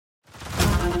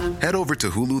Head over to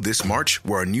Hulu this March,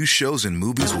 where our new shows and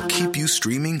movies will keep you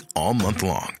streaming all month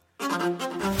long.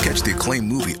 Catch the acclaimed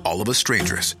movie All of Us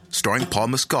Strangers, starring Paul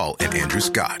Mescal and Andrew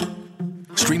Scott.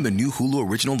 Stream the new Hulu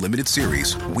original limited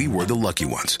series We Were the Lucky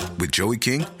Ones with Joey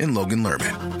King and Logan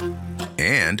Lerman.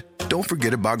 And don't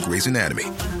forget about Grey's Anatomy.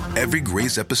 Every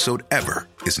Grey's episode ever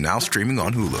is now streaming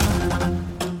on Hulu.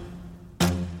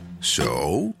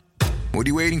 So, what are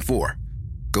you waiting for?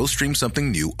 Go stream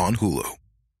something new on Hulu.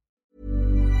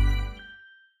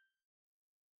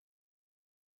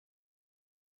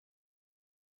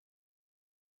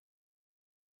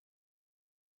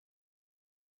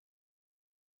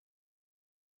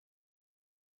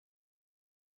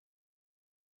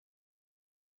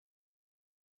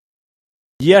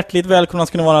 Hjärtligt välkomna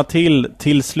ska ni vara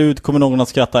till slut kommer någon att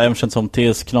skratta, även känd som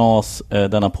TS Knas,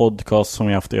 denna podcast som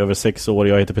jag haft i över 6 år.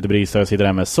 Jag heter Peter Brisa, jag sitter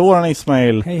här med Soran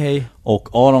Ismail. Hej hej. Och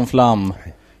Aron Flam.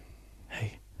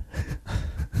 Hej.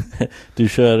 Du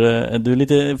är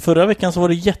lite, förra veckan så var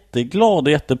du jätteglad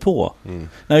och jättepå.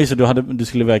 Nej just det, du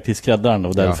skulle iväg till skräddaren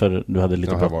och därför du hade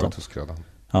lite bråttom. Jag har varit hos skräddaren.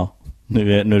 Ja,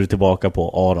 nu är du tillbaka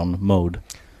på Aron-mode.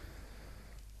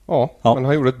 Ja, men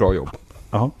han gjorde ett bra jobb.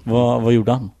 Ja, vad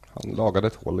gjorde han? Han lagade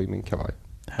ett hål i min kavaj.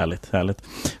 Härligt.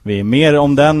 Vi är mer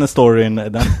om den storyn,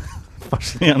 den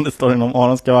fascinerande storyn om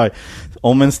Arons kavaj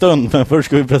om en stund. Men först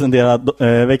ska vi presentera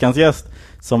veckans gäst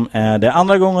som är det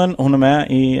andra gången hon är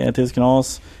med i TS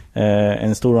Knas.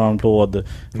 En stor armplåd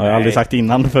har jag aldrig sagt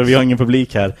innan för vi har ingen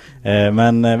publik här.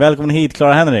 Men välkommen hit,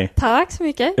 Clara Henry. Tack så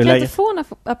mycket. Kan jag inte få en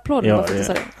applåd? Ja,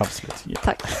 absolut. Ja.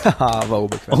 Tack. Vad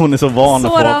obekvämt. Hon är så van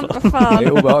Sådan, att få applåd. Det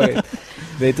är obehagligt.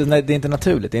 Det är inte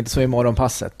naturligt. Det är inte så i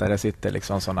morgonpasset där det sitter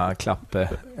liksom såna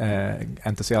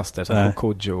entusiaster som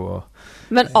Kojo och...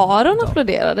 Men Aron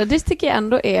applåderade. Det tycker jag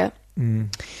ändå är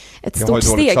ett stort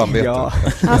steg. Jag har dåligt samvete.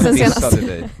 Jag dissade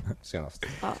dig senast.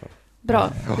 Ja. Bra,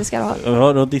 det ska du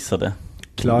ha. Vad dissade?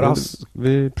 Klara,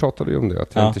 vi pratade ju om det,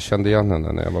 att jag inte kände igen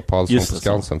henne när jag var på Allsång på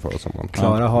Skansen förra sommaren.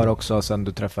 Klara har också, sen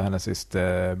du träffade henne sist,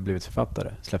 blivit författare,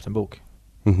 släppt en bok.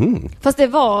 Fast det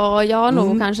var jag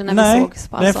nog kanske när vi sågs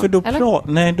på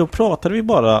Allsång. Då pratade vi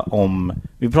bara om...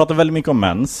 Vi pratade väldigt mycket om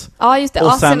mens. Ja, just det.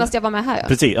 Och sen, senast jag var med här. Ja.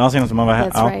 Precis, senast man var här.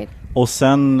 That's right. Och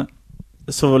sen...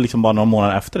 Så liksom bara några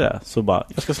månader efter det så bara,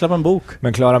 jag ska släppa en bok.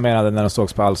 Men Klara menade när de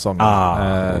sågs på Allsång.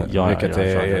 Vilket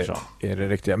är det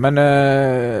riktiga. Men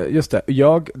just det,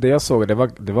 det jag såg,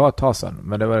 det var ett tag sedan.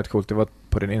 Men det var rätt coolt, det var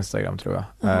på din Instagram tror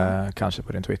jag. Kanske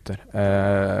på din Twitter.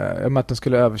 Jag att den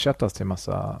skulle översättas till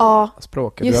massa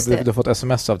språk. Du har fått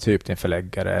sms av typ din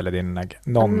förläggare eller din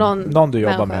någon du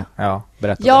jobbar med. Ja,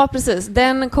 berätta. Ja, precis.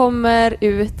 Den kommer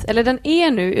ut, eller den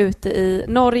är nu ute i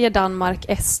Norge, Danmark,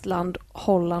 Estland,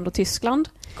 Holland och Tyskland.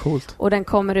 Coolt. Och den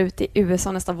kommer ut i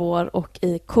USA nästa vår och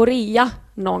i Korea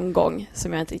någon gång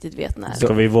som jag inte riktigt vet när.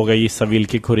 Ska vi våga gissa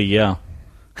vilken Korea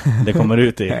det kommer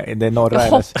ut i? Det är norra.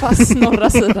 Jag hoppas norra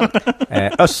sidan.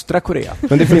 Östra Korea.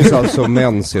 Men det finns alltså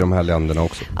mens i de här länderna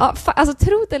också. Ja, alltså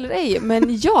tro det eller ej,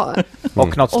 men ja.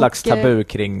 Och något slags tabu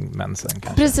kring mensen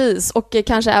kanske. Precis, och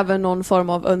kanske även någon form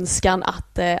av önskan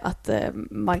att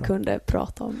man kunde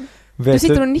prata om. Du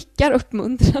sitter och nickar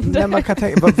uppmuntrande. Nej, man kan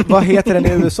tänka, vad heter den i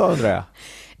USA undrar jag?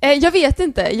 Jag vet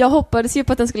inte. Jag hoppades ju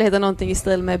på att den skulle heta någonting i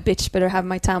stil med Bitch better have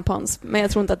my tampons. Men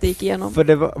jag tror inte att det gick igenom.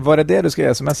 För var det du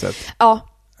skrev i smset? Ja.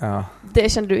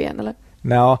 Det kände du igen, eller?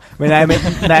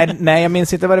 Nej, jag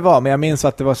minns inte vad det var. Men jag minns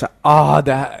att det var så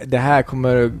det här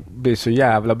kommer bli så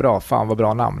jävla bra. Fan vad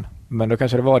bra namn. Men då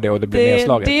kanske det var det och det blev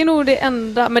nedslaget. Det är nog det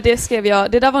enda. Men det skrev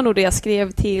jag. Det där var nog det jag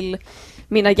skrev till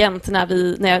min agent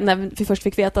när vi först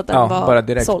fick veta att den var bara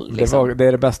direkt såld. Liksom. Det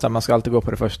är det bästa, man ska alltid gå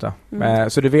på det första.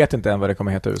 Så du vet inte än vad det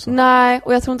kommer heta i USA? Nej,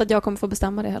 och jag tror inte att jag kommer få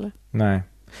bestämma det heller. Nej.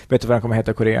 Vet du vad den kommer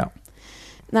heta i Korea?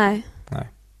 Nej.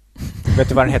 Vet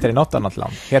du vad den heter i något annat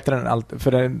land? Heter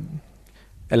den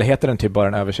eller heter den typ bara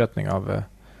en översättning av...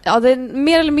 Ja, det är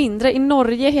mer eller mindre. I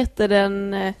Norge heter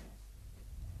den...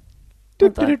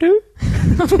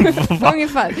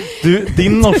 Ungefär.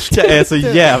 Din norska är så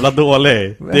jävla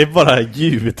dålig. Det är bara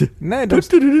ljud. Nej,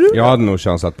 jag hade nog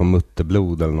chansat på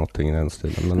mutterblod eller någonting i den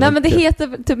stilen. Men det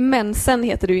heter typ mensen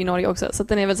heter du i Norge också. Så att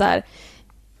den är väl så här.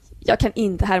 Jag kan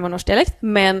inte härma norsk dialekt,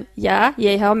 men jag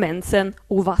har mensen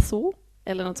och vasso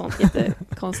eller något sånt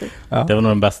jättekonstigt. Ja. Det var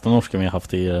nog den bästa norska vi har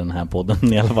haft i den här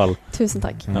podden i alla fall. Tusen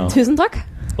tack. Tusen tack.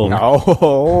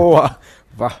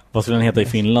 Vad skulle den heta i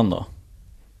Finland då?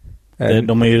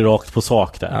 De är ju rakt på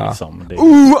sak där liksom.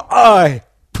 Aj!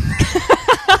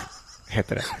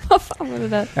 Heter det. Vad fan var det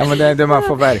där? Ja, men det är det man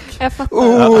får verk. Jag fattar.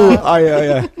 Aj.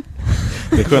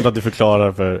 Det är skönt att du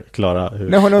förklarar för Klara hur...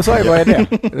 Nej, hon sa ju vad är det.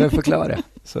 Den förklarar det.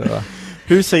 Så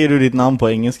Hur säger du ditt namn på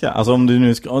engelska? Alltså om du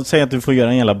nu säger att du får göra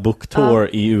en jävla booktour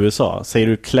i USA. Säger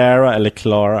du Clara eller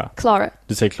Clara? Clara.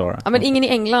 Du säger Clara. Ja, men ingen i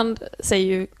England säger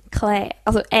ju Claire.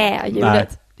 Alltså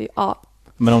ljudet. Det är A.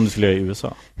 Men om du skulle göra i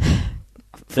USA?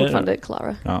 Fortfarande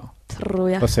Clara. Ja.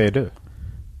 Tror jag. Vad säger du?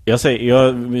 Jag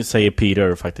säger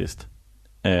Peter faktiskt.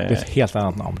 Det är ett helt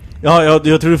annat namn. Ja,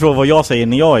 jag tror du frågar vad jag säger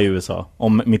när jag är i USA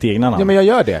om mitt egna namn. Ja, men jag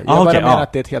gör det. Jag bara menar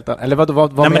att det är ett helt annat... Eller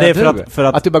vad nej, menar det du?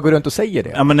 Att du bara går runt och säger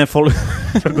det? Ja, men när folk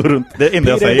går runt... Det är enda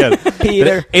jag säger.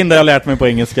 Peter. Det enda jag har lärt mig på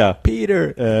engelska.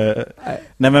 Peter.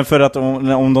 Nej, men för att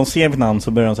om de ser mitt namn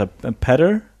så börjar de säga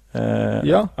Peter.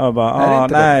 Ja. Jag bara,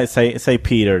 nej, säg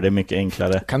Peter. Det är mycket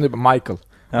enklare. Kan du bara Michael?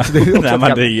 Ja. Nej,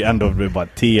 men det är ju ändå bara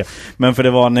T. Men för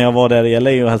det var när jag var där i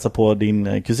LA och hälsade på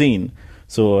din kusin,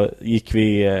 så gick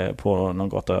vi på någon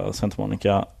gata, Santa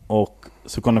Monica, och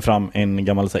så kom det fram en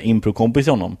gammal impro-kompis i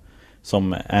honom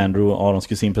som Andrew, Arons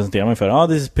kusin, presenterade mig för.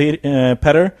 This is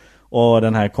Peter. Och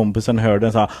den här kompisen hörde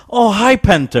och sa, hi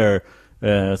Penter.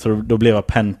 Så då blev jag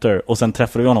Penter. Och sen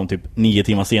träffade vi honom typ 9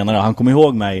 timmar senare. Han kom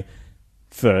ihåg mig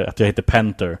för att jag heter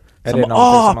Penter. Så han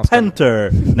bara,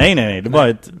 Penter! Nej, det är bara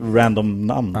ett random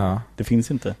namn. Ja. Det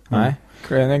finns inte. Nej,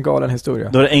 det är en galen historia.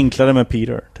 Då är det enklare med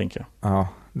Peter, tänker jag. Ja,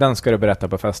 den ska du berätta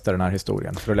på fester, den här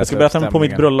historien. För att jag ska berätta den på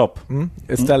mitt bröllop.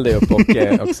 Ställ dig upp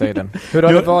och säg den. Hur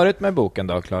har det varit med boken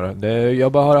då, Clara?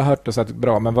 Jag bara har hört och sagt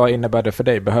bra, men vad innebär det för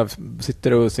dig?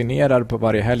 Sitter du och signerar på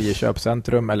varje helg i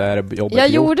köpcentrum, eller är det jobbet? Jag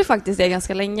gjorde faktiskt det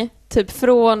ganska länge. Typ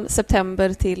från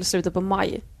september till slutet på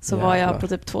maj så var jag på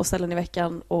typ 2 ställen i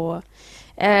veckan och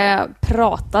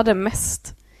pratade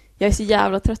mest. Jag är så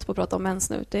jävla trött på att prata om mens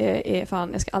nu. Det är fan,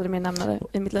 jag ska aldrig mer nämna det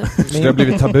i mitt liv. Så det har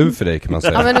blivit tabu för dig, kan man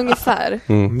säga. Ja, men ungefär.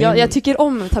 Jag tycker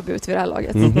om tabut vid det här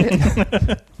laget.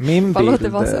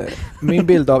 Min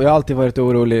bild av, jag har alltid varit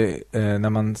orolig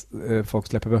när folk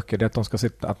släpper böcker, det är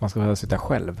att man ska sitta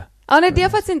själv. Ja, nej, det har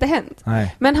faktiskt inte hänt.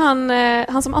 Nej. Men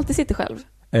han som alltid sitter själv.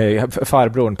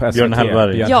 Farbrorn på SVT. Björn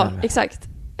Hellberg. Ja, exakt.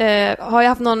 Har jag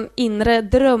haft någon inre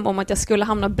dröm om att jag skulle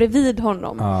hamna bredvid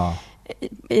honom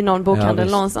i någon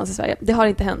bokhandel någonstans i Sverige. Det har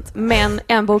inte hänt. Men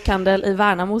en bokhandel i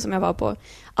Värnamo som jag var på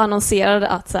annonserade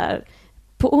att så här,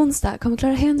 på onsdag kommer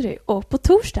Clara Henry och på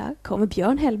torsdag kommer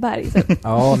Björn Hellberg.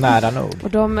 Ja, nära nog.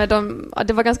 Och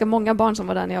det var ganska många barn som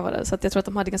var där när jag var där, så att jag tror att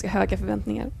de hade ganska höga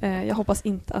förväntningar. Jag hoppas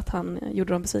inte att han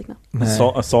gjorde dem besvikna.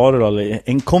 Sa du då?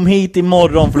 Kom hit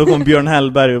imorgon för då kommer Björn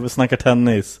Hellberg och snackar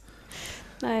tennis.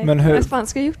 Nej, men hur fan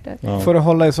ska jag gjort det? Ja. Får du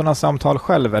hålla i sådana samtal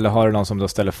själv, eller har du någon som då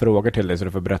ställer frågor till dig så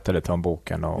du får berätta lite om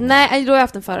boken? Nej, då har jag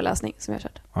haft en föreläsning som jag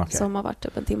kört. Som har varit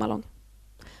typ 1 timme lång.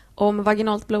 Om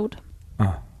vaginalt blod.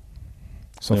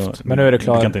 Soft. Ja, men nu är det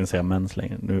klart. Du kan inte ens säga mens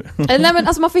längre nu. Nej, men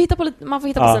alltså man får hitta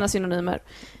på sina synonymer.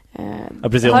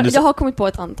 Jag har kommit på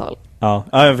ett antal. Ja,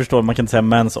 jag förstår. Man kan inte säga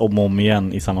mens om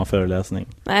igen i samma föreläsning.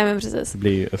 Nej, men precis. Det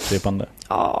blir ju upprepande.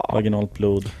 Vaginalt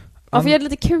blod. Man får göra det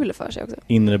lite kul för sig också.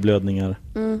 Inre blödningar.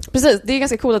 Precis, det är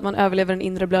ganska coolt att man överlever en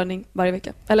inre blödning varje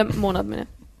vecka. Eller månad med det.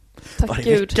 Tack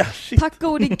Gud. Tack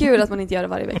gode Gud att man inte gör det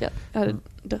varje vecka. Jag hade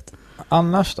dött.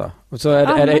 Annars då? Så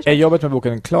är jobbet med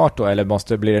boken klart då?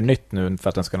 Eller blir det nytt nu för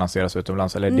att den ska lanseras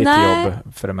utomlands? Eller är ditt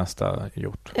jobb för det mesta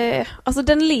gjort? Alltså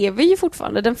den lever ju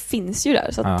fortfarande. Den finns ju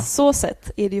där. Så att så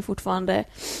sätt är det ju fortfarande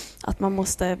att man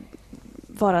måste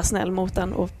vara snäll mot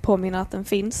den och påminna att den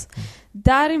finns.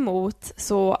 Däremot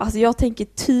så, alltså jag tänker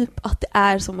typ att det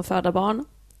är som att föda barn.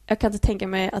 Jag kan inte tänka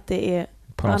mig att det är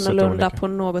annorlunda på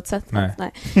något sätt. Nej.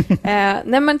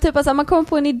 Nej, men typ alltså, man kommer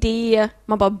på en idé,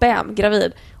 man bara bam,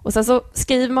 gravid. Och sen så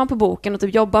skriver man på boken och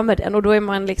typ jobbar med den och då är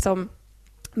man liksom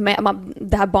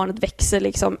det här barnet växer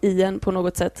liksom i en på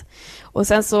något sätt. Och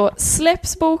sen så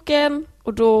släpps boken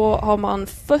och då har man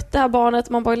fött det här barnet.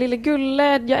 Man bara, lille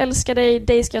gulle, jag älskar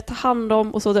dig ska jag ta hand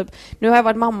om. Och så typ, nu har jag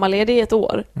varit mammaledig i 1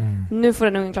 år. Nu får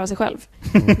den ungen klara sig själv.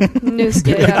 Nu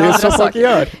ska jag göra andra saker.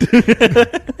 Gör.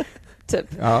 Typ.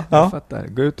 Ja, jag fattar.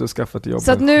 Gå ut och skaffa ett jobb.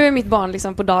 Så att nu är mitt barn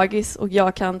liksom på dagis och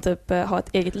jag kan typ ha ett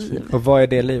eget liv. Och vad är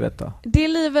det livet då? Det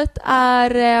livet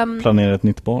är... Planera ett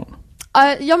nytt barn.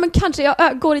 Ja, men kanske.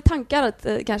 Jag går i tankar att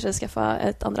kanske skaffa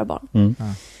ett andra barn.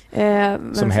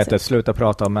 Som heter Sluta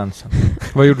prata om mensen.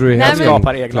 Vad gjorde du i helgen?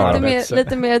 Skapar egna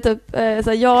lite mer typ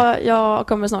så jag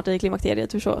kommer snart i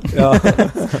klimakteriet, hur så? Ja. Man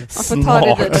får ta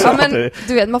det dit. Ja, men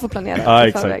du vet, man får planera. Ja,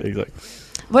 exakt.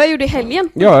 Vad jag gjorde i helgen?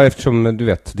 Ja, eftersom du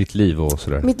vet ditt liv och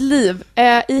sådär. Mitt liv.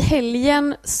 I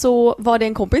helgen så var det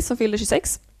en kompis som fyllde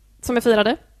 26 som jag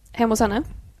firade hemma hos henne,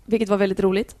 vilket var väldigt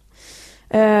roligt.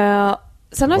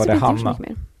 Sen har jag inte gjort så mycket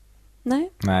mer.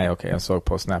 Nej, okej. Jag såg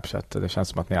på Snapchat. Det känns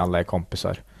som att ni alla är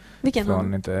kompisar. Vilken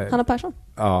Hanna Persson?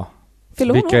 Ja.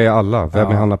 Vilka är alla? Vem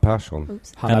är Hanna Persson?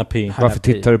 Hanna P. Varför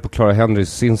tittar du på Clara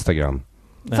Henrys Instagram?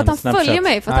 För att han följer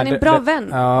mig, för att han är en bra vän.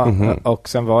 Ja, och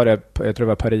sen var det, jag tror det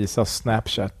var Parisas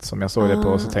Snapchat som jag såg det på,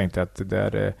 och så tänkte jag att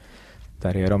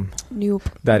där är de. Nope.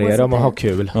 Där är de och har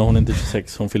kul. Ja, hon är inte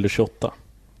 26, hon fyllde 28.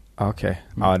 Okej.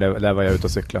 Ja, där var jag ute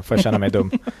och cykla. För jag känner mig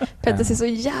dum. Petter ser så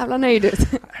jävla nöjd ut.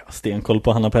 Stenkoll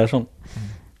på Hanna Persson.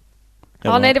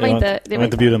 Ja, nej, det var inte... Jag var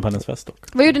inte bjuden på hennes fest dock.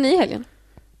 Vad gjorde ni i helgen?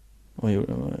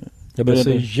 Jag blev så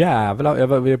jävla...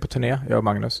 Vi var på turné, jag och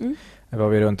Magnus. Jag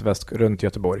var runt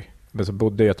Göteborg. Jag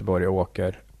bodde i Göteborg och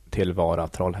åker till Vara,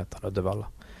 Trollhättan och Uddevalla.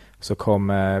 Så kom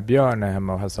Björn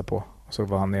hemma och hälsade på. Och så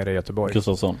var han nere i Göteborg.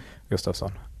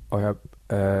 Gustafsson. Och jag...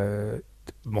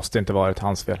 måste inte varit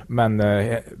hans fel. Men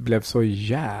jag blev så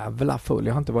jävla full.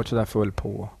 Jag har inte varit så där full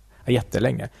på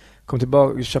jättelänge. Kom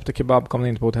tillbaka, köpte kebab, kom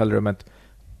in på hotellrummet.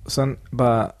 Sen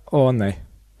bara, nej.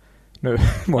 Nu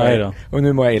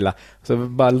mår jag illa. Så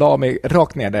bara la mig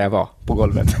rakt ner där jag var på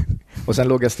golvet. Och sen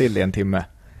låg jag still i en timme.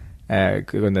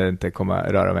 Kunde inte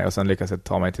röra mig. Och sen lyckades jag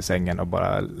ta mig till sängen och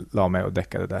bara la mig och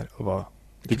däckade där. Och var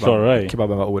du klarade dig?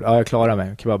 Kebaben var orörd. Ja, jag klarade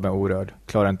mig. Kebaben var orörd.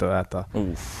 Klarade inte att äta.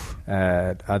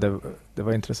 Det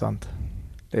var intressant.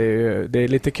 Det är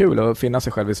lite kul att finna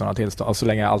sig själv i sådana tillstånd. Och så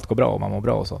länge allt går bra och man mår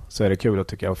bra och så är det kul att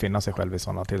tycka jag att finna sig själv i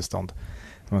sådana tillstånd.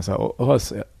 Och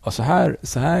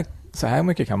så här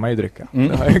mycket kan man ju dricka.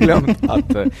 Det har jag glömt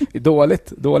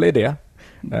att dålig idé.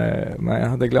 Men jag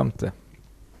hade glömt det.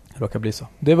 Det råkar bli så.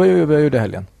 Det var ju vad jag gjorde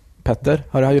helgen. Petter,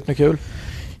 har du gjort något kul?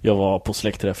 Jag var på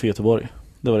släktträff i Göteborg.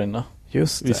 Det var det enda.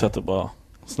 Just det. Vi satt och bara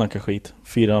snacka skit.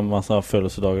 Fira en massa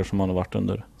födelsedagar som man har varit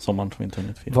under sommaren som vi inte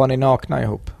hunnit fira. Var ni nakna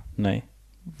ihop? Nej.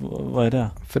 Vad är det?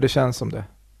 För det känns som det.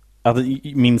 Att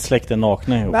min släkt är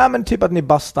nakna ihop? Nej, men typ att ni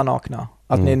bastar nakna.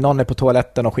 Att någon är på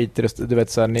toaletten och skiter. Du vet,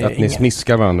 så här, att ni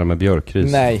smiskar varandra med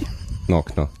björkris. Nej.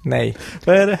 Nakna. Nej.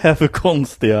 Vad är det här för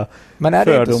konstiga men är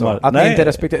det fördomar? Inte så? Att ni inte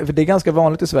respekterar, för det är ganska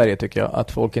vanligt i Sverige tycker jag,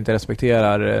 att folk inte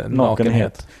respekterar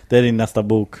nakenhet. Det är din nästa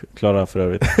bok, Klara, för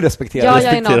övrigt. Respektera. Ja,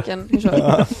 jag är naken.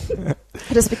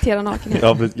 Respektera nakenhet.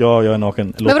 Ja, jag är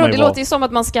naken. Men vadå, det låter ju som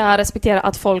att man ska respektera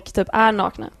att folk typ är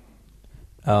nakna.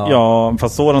 Ja,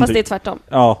 fast det är tvärtom.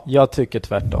 Ja. Jag tycker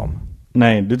tvärtom.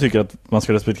 Nej, du tycker att man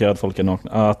ska respektera att folk är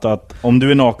nakna. Att om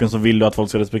du är naken så vill du att folk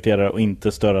ska respektera och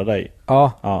inte störa dig.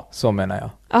 Ja, så menar jag.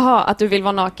 Aha, att du vill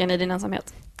vara naken i din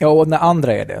ensamhet. Ja, och när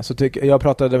andra är det så jag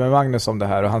pratade med Magnus om det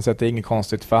här och han säger att det är inget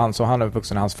konstigt för han är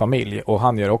uppvuxen i hans familj och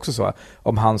han gör också så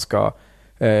om han ska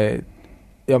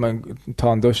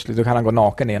ta en dusch, då kan han gå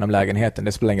naken genom lägenheten.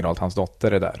 Det spelar ingen roll att hans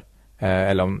dotter är där.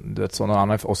 Eller om det är så någon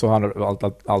annan. Och så har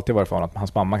han alltid varit för att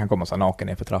hans mamma kan komma så naken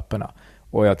ner för trapporna.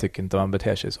 Och jag tycker inte man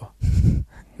beter sig så.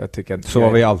 Jag tycker att så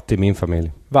var vi alltid i min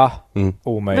familj. Va? Men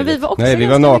Omöjligt. vi var också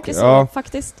ganska mycket så,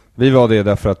 faktiskt. Vi var det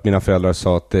därför att mina föräldrar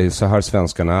sa att det är så här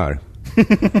svenskarna är.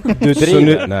 Du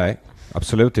driver? Nej,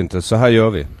 absolut inte. Så här gör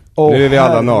vi. Nu är vi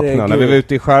alla nakna. När vi var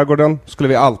ute i skärgården skulle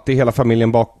vi alltid hela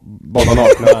familjen bada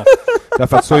nakna.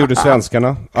 Därför att så gjorde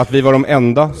svenskarna. Att vi var de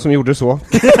enda som gjorde så.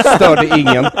 Störde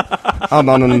ingen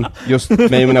annan än just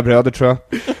mig och mina bröder, tror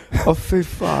jag. Fy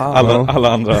fan.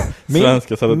 Alla andra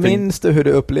svenskar. Minns du hur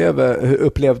du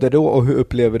upplevde då och hur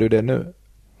upplever du det nu?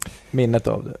 Minnet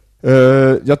av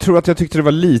det. Jag tror att jag tyckte det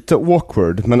var lite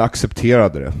awkward, men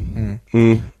accepterade det.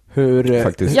 Hur,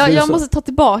 faktiskt. Jag måste ta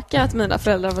tillbaka att mina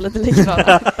föräldrar var lite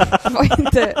likadana. Det var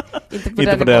inte på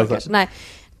den nivån kanske. Nej.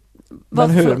 Men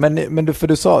hur? Men du, för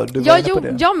du sa du var på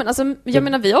det. Ja, men alltså, jag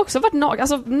menar vi har också varit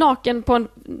naken på en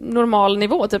normal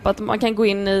nivå, typ att man kan gå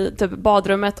in i typ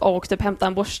badrummet och typ hämta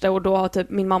en borste och då har typ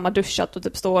min mamma duschat och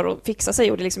typ står och fixar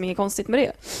sig och det är liksom inget konstigt med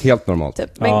det. Helt normalt.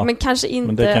 Typ. Men kanske inte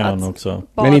men det kan att också.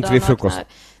 Men inte vid frukost.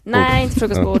 Nej, inte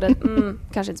frukostbordet.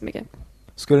 Kanske inte så mycket.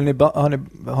 Skulle ni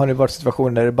har ni varit i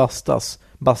situationer där det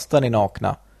bastar ni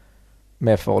nakna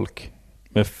med folk?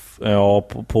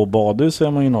 På badhus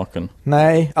är man ju naken.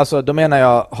 Nej, alltså då menar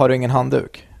jag, har du ingen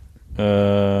handduk?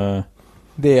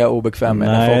 Det är jag obekväm med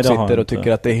när folk sitter och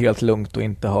tycker att det är helt lugnt och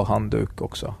inte ha handduk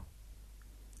också.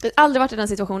 Jag har aldrig varit i den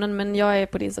situationen, men jag är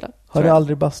på din sida. Har du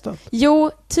aldrig bastat?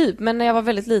 Jo, typ, men när jag var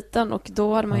väldigt liten och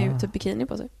då hade man ju typ bikini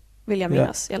på sig. Vill jag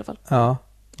minnas i alla fall. Ja.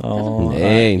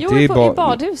 Nej, inte i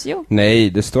badhus, jo. Nej,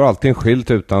 det står alltid en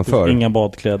skylt utanför. Inga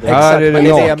badkläder. Här är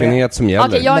det nakenhet som gäller.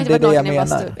 Okej, jag har inte varit naken i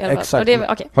bastu. Exakt.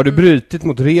 Okay. Har du brutit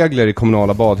mot regler i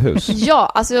kommunala badhus?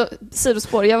 Ja, alltså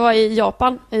sidospår. Jag var i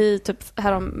Japan i typ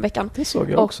härom veckan. Det såg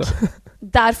jag också.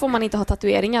 Där får man inte ha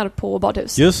tatueringar på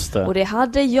badhus. Just det. Och det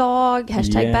hade jag.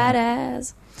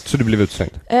 #badass. Så du blev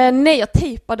utslängd? Nej, jag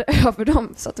tejpade över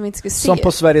dem så att de inte skulle se. Som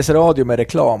på Sveriges Radio med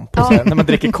reklam på när man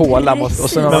dricker cola och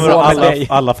så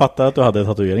alla fattar att du hade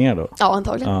tatueringar då? Ja,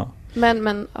 antagligen. Ja.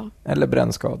 Men ja. Eller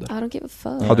brännskador. I don't give a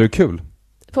fuck. Hade du kul?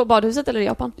 På badhuset eller i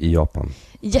Japan? I Japan.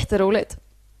 Jätteroligt.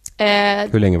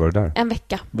 Hur länge var du där? En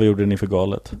vecka. Vad gjorde ni för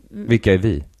galet? Vilka är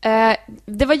vi?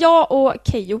 Det var jag och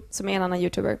Keyyo som är en annan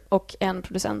YouTuber och en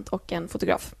producent och en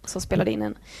fotograf som spelade in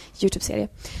en YouTube-serie.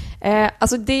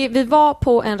 Alltså vi var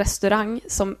på en restaurang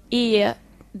som är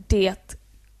det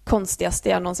konstigaste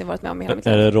jag någonsin varit med om i hela mitt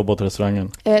liv. Är det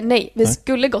robotrestaurangen? Nej, vi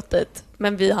skulle gått dit,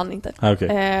 men vi hann inte. Okay.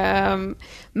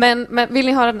 Men vill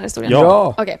ni höra den här historien?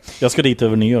 Ja. Okay. Jag ska dit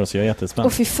över nyår, så jag är jättespänd.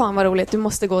 Och fy fan vad roligt, du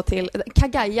måste gå till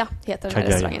Kagaya heter den här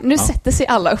restaurangen. Nu sätter sig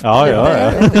alla upp. Ja.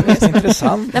 Det är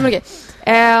intressant. Nej, men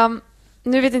okej.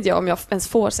 Nu vet inte jag om jag ens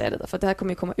får säga det, för det här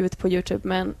kommer ju komma ut på YouTube,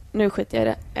 men nu skiter jag i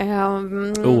det.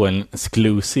 En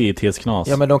exklusivitetsknas.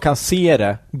 Ja, men de kan se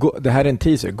det. Det här är en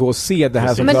teaser. Gå och se det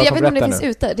här som men Clara jag vet inte om det nu finns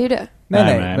ute, det är ju det.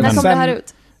 Nej. När kommer det här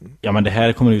ut? Ja, men det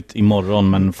här kommer ut imorgon,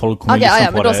 men folk kommer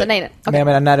lyssna på det. Så, nej. Okay. Men jag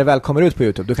menar, när det väl kommer ut på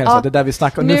YouTube, då kan jag säga att det där vi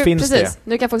snackar om, nu finns precis. det.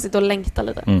 Nu kan folk sitta och längta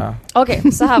lite. Mm.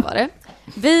 Okej, så här var det.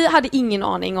 Vi hade ingen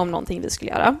aning om någonting vi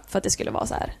skulle göra, för att det skulle vara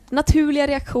så här naturliga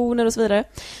reaktioner och så vidare.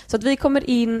 Så att vi kommer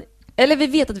in, eller vi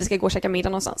vet att vi ska gå och käka middag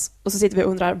någonstans. Och så sitter vi och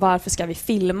undrar, varför ska vi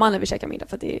filma när vi käkar middag?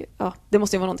 För att det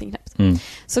måste ju vara någonting knäppt.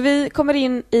 Så vi kommer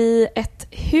in i ett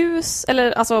hus,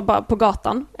 eller alltså bara på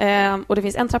gatan. Och det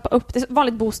finns en trappa upp, det är ett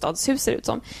vanligt bostadshus ser det ut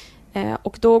som.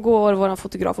 Och då går vår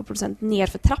fotograf och producent ner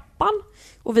för trappan.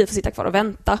 Och vi får sitta kvar och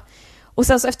vänta. Och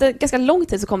sen så efter ganska lång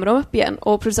tid så kommer de upp igen.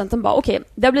 Och producenten bara, okej,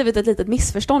 det har blivit ett litet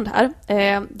missförstånd här.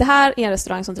 Det här är en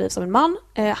restaurang som drivs av en man.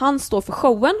 Han står för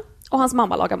showen och hans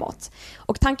mamma lagar mat.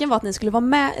 Och tanken var att ni skulle vara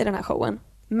med i den här showen.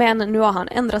 Men nu har han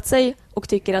ändrat sig och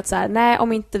tycker att så här, nej,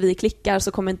 om inte vi klickar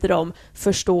så kommer inte de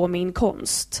förstå min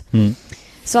konst.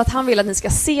 Så att han vill att ni ska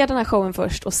se den här showen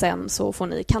först och sen så får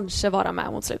ni kanske vara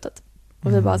med mot slutet.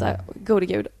 Och vi bara så här, gode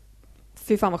gud,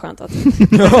 fy fan vad skönt att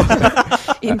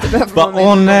inte behöver vara med.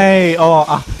 Åh nej,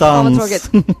 attans. Vad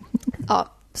tråkigt. Ja,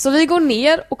 så vi går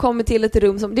ner och kommer till ett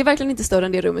rum som, det är verkligen inte större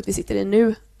än det rummet vi sitter i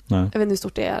nu. Nej. Jag vet inte hur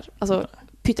stort det är, alltså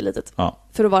pyttelitet. Ja.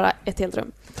 För att vara ett helt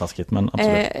rum. Taskigt, men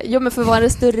absolut. Jo, men för att vara en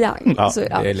restaurang. Ja, så,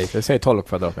 det är lite, säg 12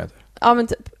 kvadratmeter. Ja, men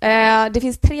typ. Det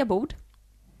finns 3 bord.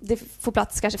 Det får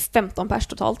plats kanske 15 pers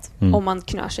totalt. Om man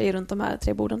knör sig runt de här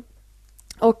 3 borden.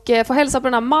 Och får hälsa på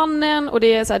den här mannen. Och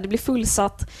det är så här, det blir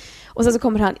fullsatt. Och sen så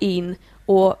kommer han in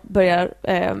och börjar...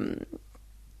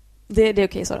 det är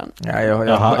okej, Soran. Ja, jag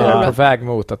är på väg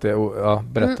mot att det... Ja,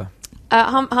 berätta.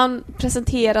 Han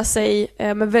presenterar sig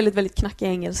med väldigt, väldigt knackig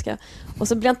engelska. Och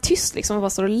så blir han tyst liksom och bara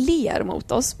står och ler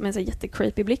mot oss med en så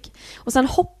jättecreepy blick. Och sen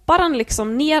hoppar han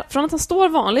liksom ner, från att han står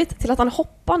vanligt till att han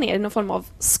hoppar ner i någon form av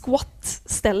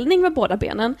squat-ställning med båda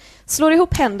benen. Slår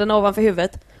ihop händerna ovanför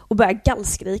huvudet och börjar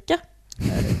gallskrika.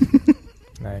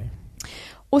 Nej.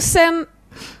 Och sen,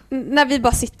 när vi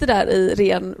bara sitter där i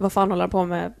ren, vad fan håller han på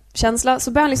med känsla,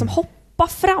 så börjar han liksom hoppa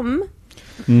fram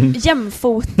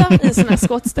jämfota i sån här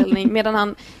skottställning medan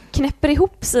han knäpper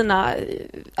ihop sina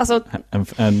alltså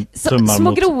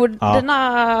små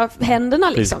grodorna händerna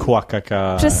liksom.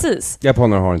 Precis.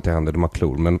 Japaner har inte händer, de har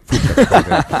klor, men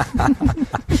fortsätt.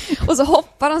 Och så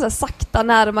hoppar han så här sakta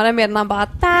närmare medan han bara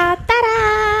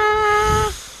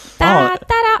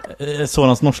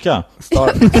Sorans norska.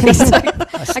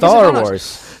 Star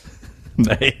Wars.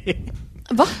 Nej.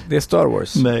 Va? Det är Star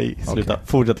Wars. Nej, sluta. Okay.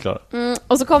 Fortsätt, Klara.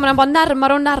 Och så kommer han bara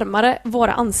närmare och närmare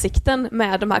våra ansikten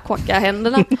med de här kåka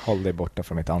händerna. Håll dig borta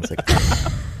från mitt ansikte.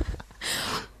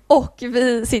 Och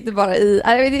vi sitter bara i...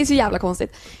 Det är så jävla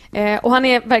konstigt. Och han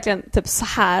är verkligen typ så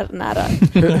här nära.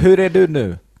 Hur är du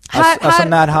nu? Alltså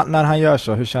när han gör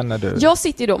så, hur känner du? Jag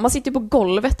sitter ju då, man sitter ju på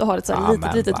golvet och har ett så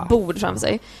här litet bord framför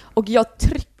sig. Och jag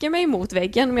trycker mig mot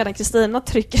väggen medan Kristina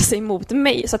trycker sig mot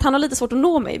mig. Så att han har lite svårt att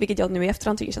nå mig, vilket jag nu i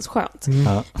efterhand tycker känns skönt.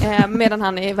 Medan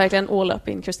han är verkligen all up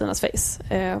in Kristinas face.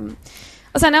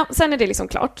 Och sen är det liksom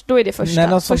klart. Då är det första. När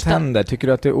något sånt händer, tycker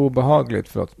du att det är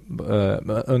obehagligt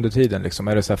under tiden liksom?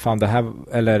 Är det så här, fan det här,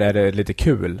 eller är det lite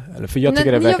kul? Eller, för jag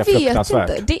tycker det verkar fruktansvärt.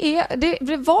 Jag vet inte.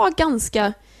 Det var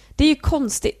ganska... Det är ju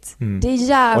konstigt. Det är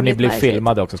jävligt. Och ni blir märkligt.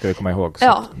 Filmade också, ska vi komma ihåg.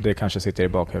 Så det kanske sitter i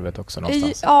bakhuvudet också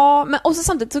någonstans. Ja, men och så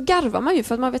samtidigt så garvar man ju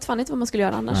för att man vet fan inte vad man skulle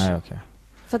göra annars. Nej, okay.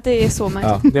 För att det är så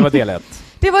märkligt. Ja, det var del 1.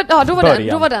 Då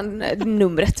var den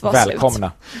numret var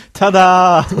välkomna. Slut.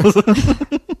 Tada!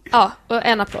 Ja, och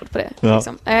en applåd på det. Ja.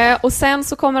 Liksom. Och sen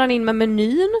så kommer han in med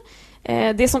menyn.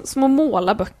 Det är som små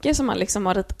målarböcker som man liksom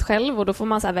har ritat själv. Och då får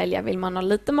man så här välja, vill man ha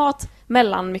lite mat,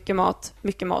 mellan mycket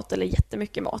mat eller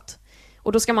jättemycket mat.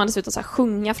 Och då ska man dessutom så här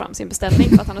sjunga fram sin beställning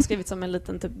för att han har skrivit som en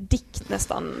liten typ dikt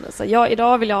nästan. Så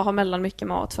idag vill jag ha mellan mycket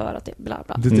mat för att det bla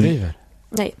bla. Du driver?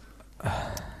 Nej.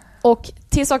 Och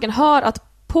till saken hör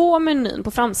att på menyn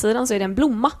på framsidan så är det en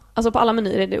blomma. Alltså på alla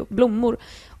menyer är det blommor.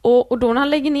 Och då när han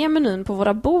lägger ner menyn på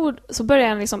våra bord så börjar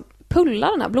han liksom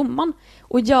pulla den här blomman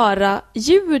och göra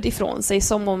ljud ifrån sig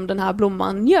som om den här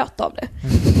blomman njöt av det.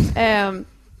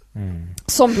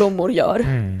 Som blommor gör,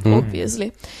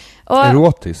 obviously. Och,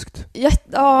 erotiskt?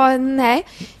 Ja, nej.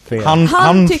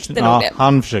 Han tyckte nog det.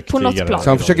 Han försöker på något plan. Så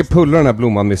han försöker pulla den här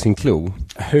blomman med sin klo.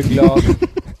 Hur glad?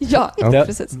 Ja,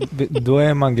 precis. Då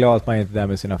är man glad att man inte är där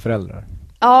med sina föräldrar.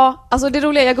 Ja, alltså det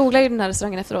roliga, jag googlade ju den här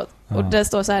restaurangen efteråt. Och det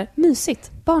står så här,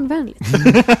 mysigt, barnvänligt.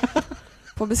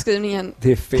 På beskrivningen.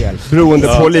 Det är fel. Beroende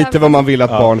på lite vad man vill att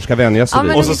barn ska vänja sig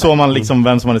vid. Och så såg man liksom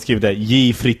vem som hade skrivit det.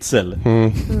 J. Fritzl.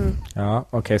 Ja,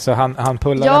 okej. Så han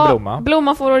pullar en blomma. Ja,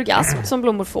 blomman får orgasm som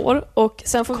blommor får. Och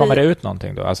sen får kommer det ut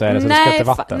någonting då? Alltså är det så det ska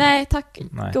vatten? Nej, tack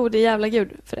gode jävla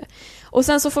gud för det. Och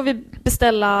sen så får vi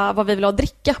beställa vad vi vill ha att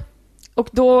dricka. Och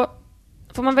då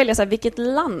får man välja så här, vilket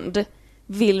land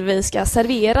vill vi ska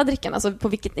servera drickan, alltså på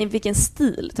vilken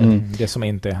stil typ. Det som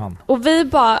inte är han. Och vi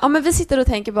bara, men vi sitter och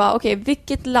tänker bara, okej,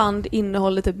 vilket land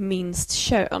innehåller typ minst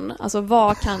kön? Alltså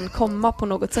vad kan komma på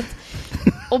något sätt?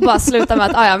 Och bara sluta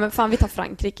med att, men fan vi tar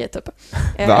Frankrike typ.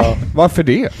 Varför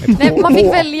det? Nej, man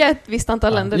fick välja ett visst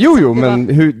antal länder. Jo, men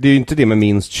det är ju inte det med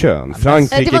minst kön.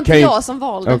 Frankrike det var inte jag som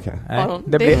valde. Okay.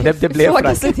 Det blev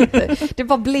Frankrike. Inte. Det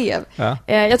bara blev. Ja.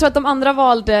 Jag tror att de andra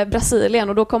valde Brasilien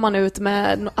och då kom han ut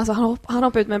med, alltså han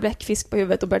hoppade ut med en bläckfisk på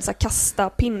huvudet och började så här, kasta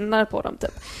pinnar på dem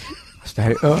typ. Det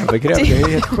här är övergrepp, det är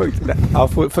helt sjukt. Ja,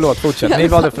 förlåt, fortsätt. Ni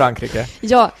valde Frankrike.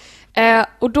 Ja.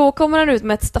 Och då kommer han ut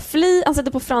med ett staffli. Han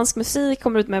sätter på fransk musik,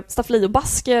 kommer ut med staffli och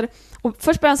basker. Och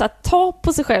först börjar han så här, ta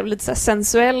på sig själv lite så här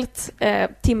sensuellt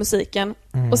till musiken.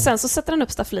 Och sen så sätter han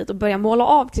upp staffliet och börjar måla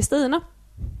av Kristina.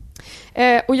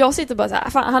 Och jag sitter bara så här,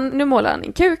 fan, nu målar han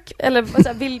en kuk. Eller så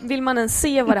här, vill man ens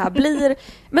se vad det här blir?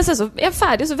 Men sen så är han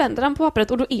färdig och så vänder han på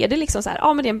pappret. Och då är det liksom så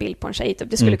här, men det är en bild på en tjej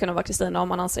typ. Det skulle kunna vara Kristina om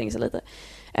man anstränger sig lite.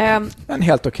 En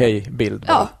helt okej bild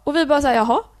bara. Ja, och vi bara så här,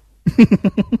 jaha.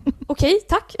 Okej,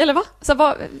 tack. Eller va?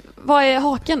 Så vad är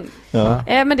haken? Ja.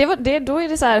 Men då är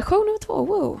det så här, show nummer 2.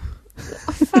 Wow.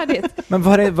 Färdigt. Men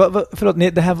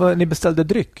förlåt, ni beställde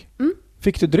dryck?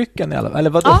 Fick du drycken i alla fall? Eller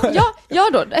vadå? Ja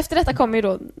då. Efter detta kom ju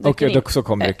då drycken in. Okej, så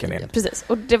kom drycken in. Precis.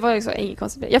 Och det var ju så inget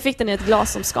konstigt. Jag fick den i ett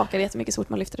glas som skakade jättemycket så fort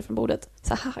man lyfte det från bordet.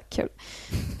 Så här, kul.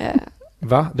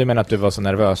 Va? Du menar att du var så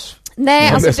nervös?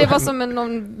 Nej, alltså det var som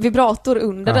någon vibrator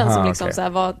under den som liksom så här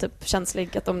var typ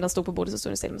känslig att om den stod på bordet så stod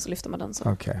den still, men så lyfte man den så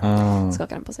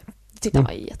skakade den på sig. Det tyckte han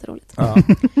var jätteroligt. Ja.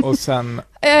 Och sen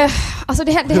alltså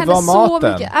det hände så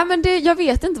maten? Mycket. Men jag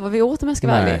vet inte vad vi åt om jag ska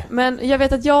vara ärlig. Men jag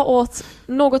vet att jag åt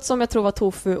något som jag tror var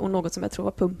tofu och något som jag tror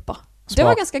var pumpa. Det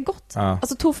var ganska gott. Ja.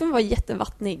 Alltså tofun var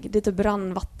jättevattnig. Det typ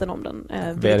brann vatten om den.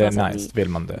 Det är nice, vill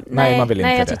man det? Nej, man vill inte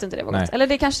det. Nej, jag tyckte inte det var gott. Eller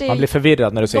det kanske man blir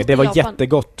förvirrad när du säger det var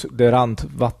jättegott. Det rann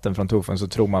vatten från tofun, så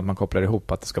tror man att man kopplar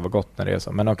ihop att det ska vara gott när det är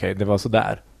så. Men okej, det var så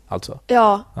där alltså.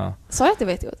 Ja. Sa jag att det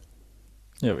var jättegott?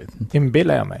 Jag vet inte.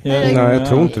 Inbillar jag mig. Nej, jag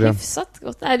tror inte det. Hyfsat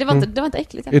gott. Nej, det var inte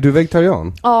äckligt. Är du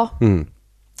vegetarian? Ja.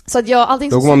 Så att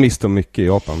då går man miste om mycket i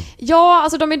Japan. Ja,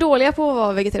 alltså de är dåliga på att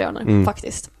vara vegetarianer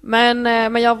faktiskt. Men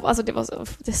jag, alltså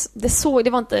det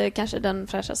var inte kanske den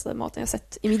fräschaste maten jag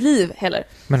sett i mitt liv heller.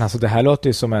 Men alltså det här låter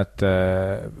ju som ett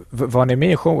var ni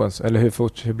med i showen eller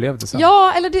hur blev det sen?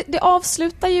 Ja, eller det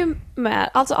avslutar ju med,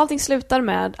 alltså allting slutar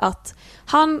med att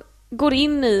han går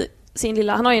in i sin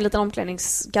lilla, han har ju en liten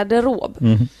omklädningsgarderob.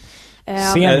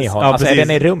 Ser ni honom? Alltså är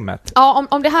den i rummet? Ja,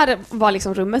 om det här var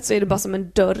liksom rummet så är det bara som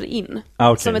en dörr in.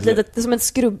 Som ett litet, som en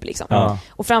skrubb liksom.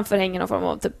 Och framför hänger någon form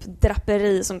av typ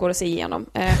draperi som går att se igenom.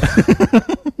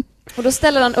 Och då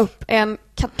ställer han upp en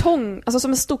kartong, alltså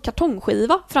som en stor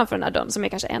kartongskiva framför den här dörren som är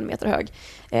kanske 1 meter hög.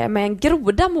 Med en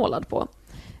groda målad på.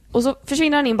 Och så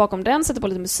försvinner han in bakom den, sätter på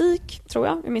lite musik, tror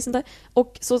jag minns inte.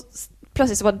 Och så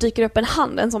plötsligt så bara dyker upp en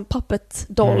hand, en sån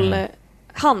puppet-doll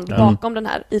hand bakom den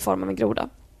här i form av en groda.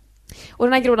 Och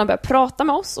den här grodan börjar prata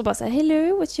med oss och bara säger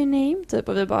hello, what's your name? Typ,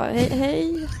 och vi bara,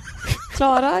 hej,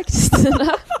 Klara,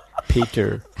 Kristina.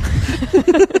 Peter.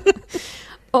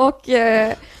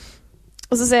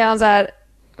 och så säger han så här,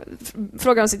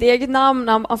 frågar om sitt eget namn,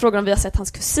 han frågar om vi har sett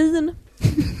hans kusin.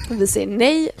 Och vi säger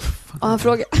nej. Och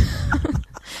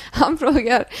han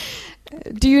frågar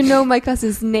do you know my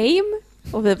cousin's name?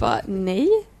 Och vi bara, nej.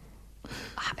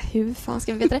 Hur fan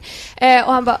ska vi veta det?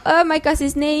 Och han bara, my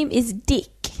cousin's name is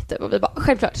Dick. Och vi bara,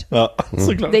 självklart. Ja,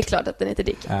 såklart. Det är klart att den heter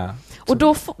Dick. Ja. Och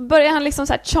då börjar han liksom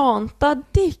så här chanta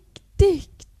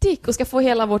Dick och ska få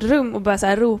hela vårt rum och börja så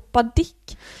här ropa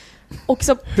Dick. Och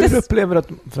så hur upplever du att,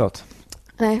 förlåt?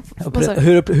 Nej.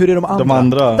 Hur är de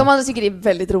andra? De andra tycker det är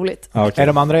väldigt roligt. Okay. Är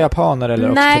de andra japaner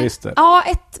eller också turister? Ja,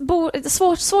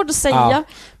 svårt att säga.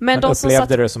 Men de som satt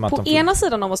på ena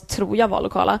sidan av oss tror jag var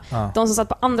lokala. De som satt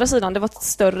på andra sidan, det var ett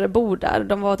större bord där.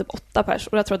 De var typ 8 pers.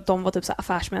 Och jag tror att de var typ så här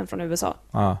affärsmän från USA.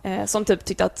 Som typ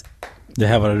tyckte att det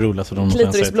här var det roligaste de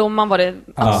klitorisblomman var det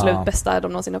absolut bästa de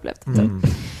någonsin upplevt.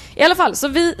 I alla fall, så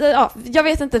vi, jag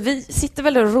vet inte, vi sitter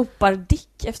väl och ropar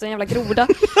dick efter en jävla groda.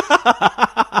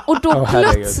 Och då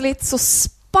plötsligt så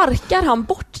sparkar han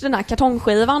bort den här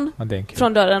kartongskivan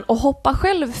från dörren och hoppar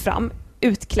själv fram,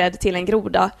 utklädd till en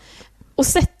groda. Och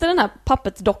sätter den här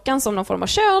pappetdockan som någon form av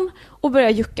kön och börjar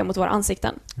jucka mot våra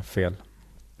ansikten. Fel.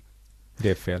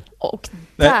 Det är fel. Och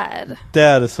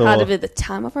där så... hade vi the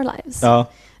time of our lives. Ja.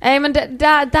 Nej, men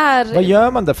där... Vad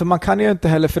gör man där? För man kan ju inte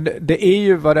heller... För det är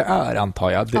ju vad det är,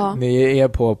 antar jag. Ni är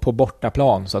på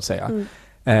bortaplan, så att säga.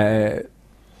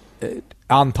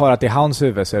 Antar att det är hans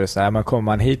huvud, så är det så här, men kommer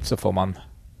man hit så får man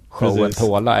showen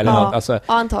tåla. Eller något. Alltså,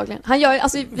 antagligen. Han gör,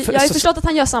 alltså, jag har ju förstått att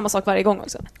han gör samma sak varje gång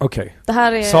också. Okej.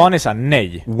 Är... Sa ni så här,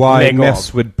 nej? Why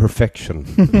mess with perfection?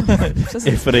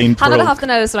 Han hade haft den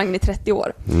här restaurangen i 30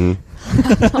 år.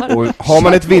 Och har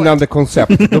man ett vinnande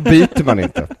koncept, då byter man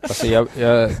inte. Alltså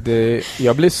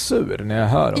jag blir sur när jag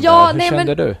hör om det här. Hur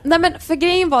kände du? Nej, men för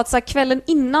grejen var att så här, kvällen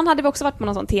innan hade vi också varit på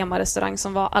någon sån temarestaurang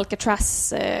som var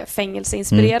Alcatraz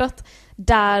fängelseinspirerat.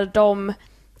 Där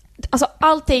alltså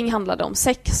allting handlade om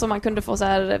sex, så man kunde få så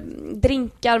här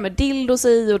drinkar med dildos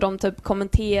i och de typ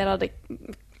kommenterade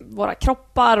våra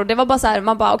kroppar och det var bara så här,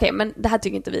 man bara okej, men det här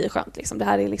tycker inte vi är skönt liksom. Det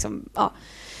här är liksom,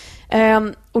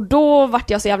 och då vart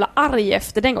jag så jävla arg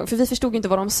efter den gången, för vi förstod inte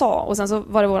vad de sa, och sen så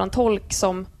var det våran tolk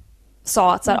som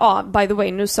sa att så här, by the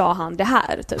way, nu sa han det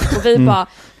här typ. Och vi bara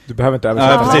du behöver inte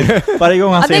översätta. Varje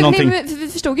gång han säger någonting. Nej, vi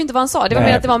förstod ju inte vad han sa. Det var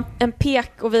mer att det var en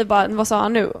pek och vi bara, vad sa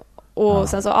han nu? Och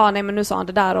sen så, nej men nu sa han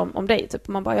det där om dig typ. Och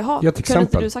man bara, jaha, kunde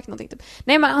inte du sagt någonting typ?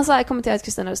 Nej, men han sa, kommenterade att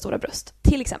Kristina hade stora bröst,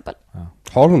 till exempel.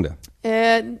 Har hon det?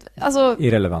 Alltså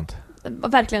irrelevant.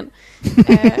 Verkligen.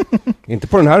 Inte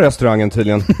på den här restaurangen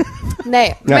tydligen.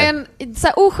 Nej, men så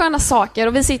här osköna saker,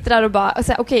 och vi sitter där och bara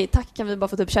okej, tack, kan vi bara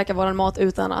få typ käka våran mat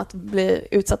utan att bli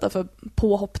utsatta för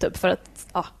påhopp typ, för att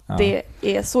det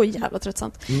är så jävla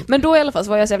tröttsamt. Men då i alla fall så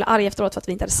var jag så jävla arg efteråt för att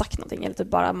vi inte hade sagt någonting, eller typ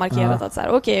bara markerat att så här,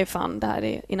 okej, fan, det här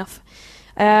är enough.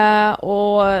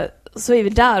 Och så är vi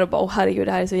där och bara, herregud,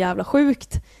 det här är så jävla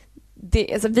sjukt.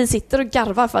 Alltså, vi sitter och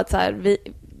garvar för att så här,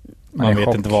 man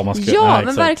vet inte vad man ska... Ja, nej,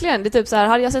 men verkligen. Det är typ så här,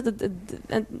 hade jag sett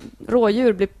en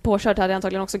rådjur bli påkört hade jag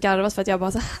antagligen också garvat, för att jag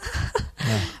bara så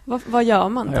här, vad gör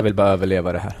man? Jag vill bara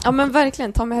överleva det här. Ja, men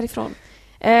verkligen, ta mig härifrån.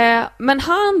 Men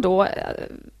han då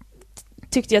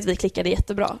tyckte att vi klickade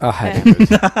jättebra.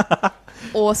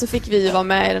 Och så fick vi vara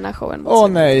med i den här showen.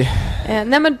 Nej.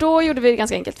 Nej, men då gjorde vi det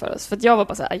ganska enkelt för oss. För att jag var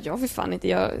bara så här, jag vill fan inte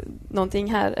göra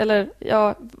någonting här. Eller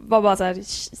jag var bara så här,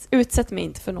 utsätt mig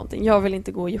inte för någonting. Jag vill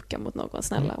inte gå och jucka mot någon,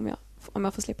 snälla, om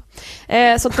jag får slippa.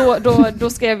 Så då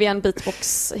skrev vi en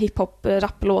beatbox hiphop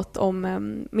rapplåt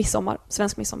om midsommar,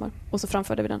 svensk midsommar. Och så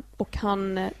framförde vi den. Och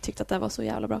han tyckte att det var så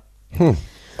jävla bra.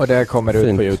 Och det kommer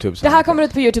ut på YouTube snart. Det här kommer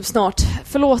ut på YouTube snart.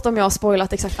 Förlåt om jag har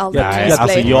spoilat exakt allt.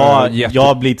 Alltså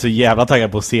jag blir så jävla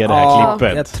taggad på att se det här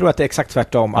klippet. Jag tror att det är exakt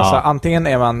tvärtom. Alltså, antingen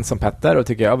är man som Petter och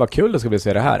tycker vad kul det ska bli att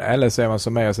se det här. Eller så är man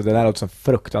som mig och så det där låter som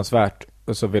fruktansvärt.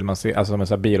 Och så vill man se, alltså som en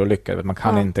sån här bilolycka, man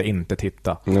kan inte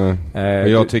titta. Men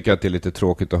jag tycker att det är lite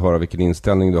tråkigt att höra vilken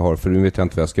inställning du har, för nu vet jag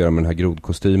inte vad jag ska göra med den här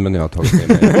grodkostymen jag har tagit med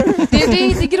mig. Det är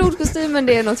inte grodkostymen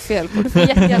det är något fel på. Du får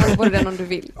jättegärna ha på den om du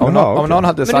vill. Om någon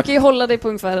hade sagt... Men du kan ju hålla dig på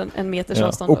ungefär en meters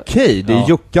avstånd. Okej, det är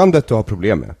juckandet du har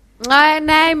problem med.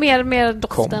 Nej, mer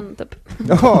doften typ.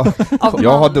 Ja,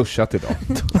 jag har duschat idag.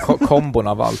 Kombon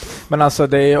av allt. Men alltså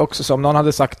det är också som någon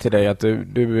hade sagt till dig att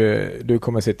du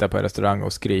kommer sitta på en restaurang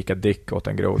och skrika dick åt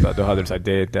en groda. Då hade du sagt,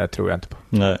 det tror jag inte på.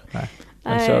 Nej.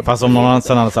 Så, fast om någon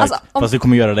annan hade sagt, alltså, fast du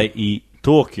kommer göra det i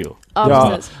Tokyo. Ja,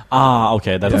 precis.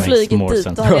 Okej, det makes more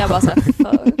sense. Då hade jag bara sagt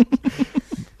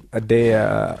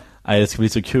det ska bli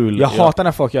så kul. Jag hatar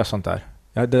när folk gör sånt där.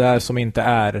 Det där som inte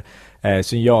är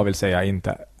som jag vill säga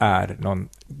inte är någon,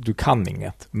 du kan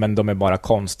inget, men de är bara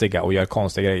konstiga och gör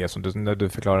konstiga grejer, som när du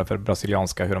förklarar för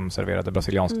brasilianska hur de serverade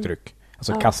brasiliansk dryck.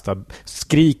 Alltså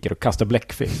skriker och kastar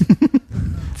bläckfisk.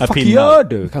 Vad gör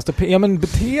du? Men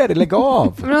bete dig, lägg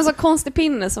av. Men det var en så konstig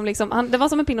pinne som liksom, det var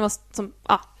som en pinne som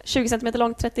 20 cm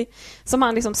lång, 30, som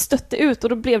han liksom stötte ut, och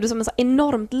då blev det som en så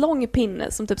enormt lång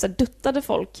pinne som typ så här duttade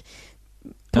folk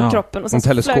på kroppen, och sen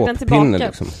så flög den tillbaka.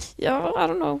 Liksom. Ja, I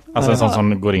don't know. Alltså en sån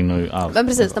som går in och ut. Men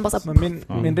precis, den bara så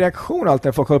här, min reaktion alltid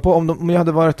när folk håller på, om jag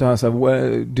hade varit där så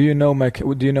här, do you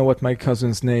know what my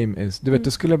cousin's name is? Du vet,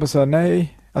 då skulle jag bara säga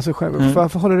nej. Alltså,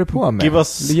 varför håller du på med?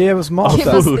 Ge oss maten.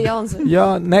 Give us the answer.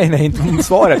 Ja, nej, inte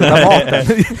svaret, utan maten.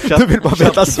 Du vill bara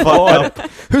veta svaret.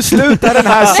 Hur slutar den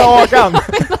här sagan?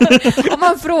 Om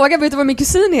man frågar, vet du vad min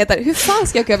kusin heter? Hur fan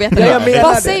ska jag kunna veta det?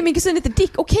 Vad säger min kusin heter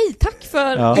Dick? Okej, tack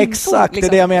för info, exakt, liksom.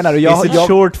 det är det jag menar. Is it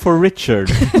short for Richard?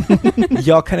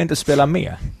 Jag kan inte spela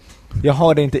med. Jag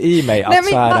har det inte i mig att nej,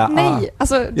 men, så här, nej.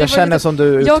 Alltså, jag känner som du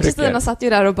uttrycker. Jag och Kristina satt ju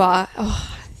där och bara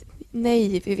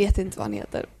nej, vi vet inte vad han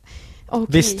heter.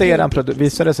 Okay.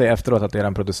 Visade det sig efteråt att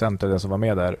eran producent, den som var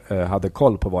med där, hade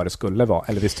koll på vad det skulle vara?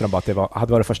 Eller visste de bara att det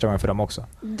hade varit första gången för dem också?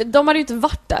 De hade ju inte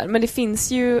varit där, men det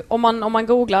finns ju, om man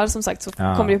googlar som sagt så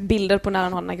kommer det upp bilder på när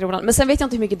han har den här grodan. Men sen vet jag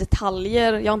inte hur mycket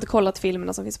detaljer, jag har inte kollat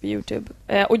filmerna som finns på YouTube.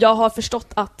 Och jag har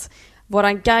förstått att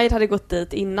våran guide hade gått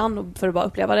dit innan för att bara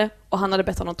uppleva det, och han hade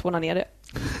bett honom tona ner det.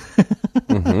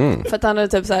 För att han hade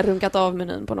typ så här runkat av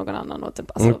menyn på någon annan och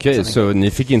typ, alltså, okej, så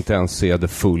ni fick inte ens se the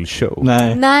full show?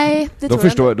 Nej, det då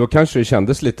tror jag. Då kanske det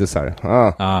kändes lite så här.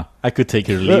 I could take it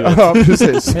or leave it. Ja,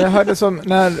 precis. Men jag hörde som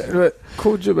när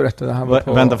Kodjo berättade han var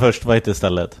på... Vänta först, vad heter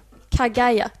stället?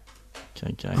 Kagaya.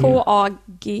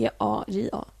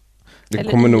 K-A-G-A-J-A. Det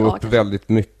kommer nog upp väldigt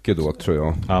mycket då, tror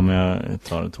jag. Ja, men jag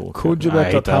tar det tåg. Kodjo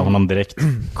berättade att honom direkt.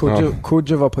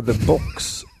 Kodjo var på The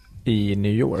Box i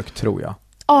New York, tror jag.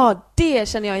 Det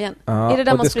känner jag igen. Är det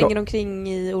där man springer omkring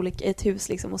i ett hus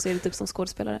liksom, och ser ut typ som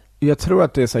skådespelare? Jag tror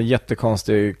att det är så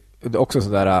jättekonstigt, också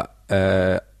sådär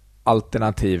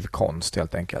alternativ konst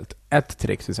helt enkelt. Ett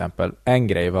trick till exempel, en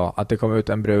grej var att det kom ut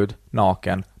en brud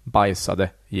naken, bajsade,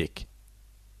 gick.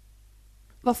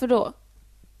 Varför då?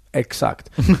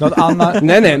 Exakt. Något annat...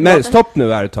 nej, stopp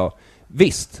nu här ett tag.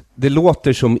 Visst, det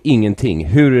låter som ingenting.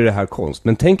 Hur är det här konst?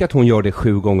 Men tänk att hon gör det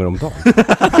 7 gånger om dagen.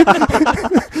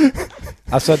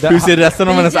 Alltså hur ser resten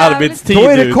av hennes arbetstid ut? Då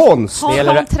är det konst.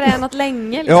 Har hon tränat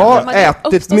länge? Liksom? Ja,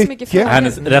 ätit mycket.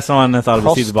 Resten av hennes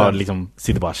arbetstid bara, liksom,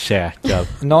 sitter bara och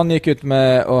käkar. Någon gick ut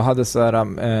med och hade så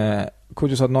här...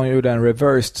 Kodjo sa att någon gjorde en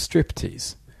reversed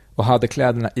striptease. Och hade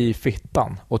kläderna i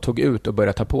fittan och tog ut och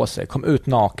började ta på sig. Kom ut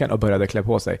naken och började klä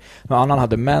på sig. Någon annan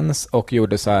hade mens och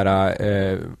gjorde så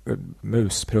här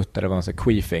musprutt eller vad man säger,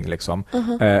 queefing liksom.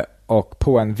 Och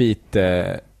på en vit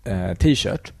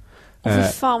t-shirt.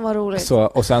 Fan vad roligt. Så,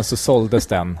 och sen så såldes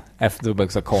den efter det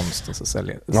så konst och så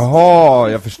säljer. Jaha,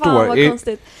 jag förstår. Fan vad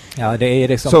konstigt. Ja, det är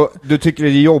liksom... Så du tycker det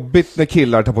är jobbigt när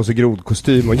killar tar på sig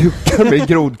grodkostym och juckar med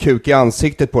grodkuk i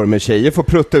ansiktet på det, men tjejer får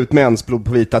prutta ut mensblod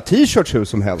på vita t-shirts hur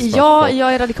som helst? Ja,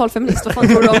 jag är radikal feminist. Vad fan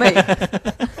tror du om mig?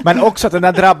 Men också att den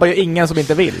där drabbar ju ingen som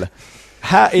inte vill.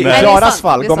 Här i Klaras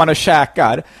fall går man och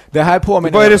käkar. Det här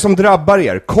påminner... Vad är det som drabbar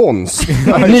er? Konst?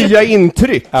 Nya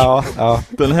intryck? Ja.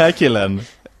 Den här killen...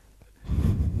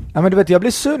 Ja, men du vet, jag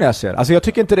blir sur när jag ser. Alltså jag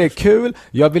tycker inte det är kul.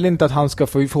 Jag vill inte att han ska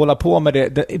få hålla på med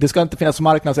det. Det ska inte finnas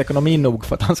marknadsekonomi nog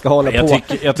för att han ska hålla på. Jag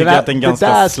tycker att det är en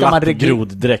ganska slapp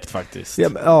groddräkt faktiskt.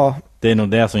 Ja. Det är nog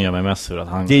det som gör mig mest sur. Att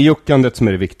han... Det är juckandet som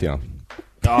är det viktiga.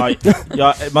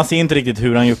 Ja, man ser inte riktigt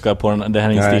hur han juckar på den. Det här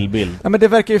är en stillbild. Ja, men det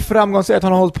verkar ju framgångsrikt.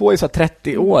 Han har hållit på i så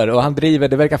 30 år och han driver.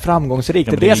 Det verkar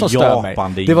framgångsrikt. Det är det som stör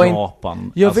mig. Det var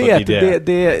Japan. Jag alltså, vet.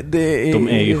 De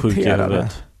är ju sjuka i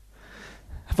huvudet.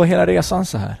 Var hela resan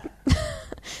så här?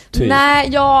 Typ.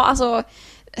 Nej, alltså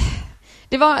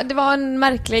det var en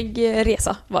märklig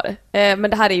resa var det.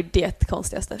 Men det här är ju det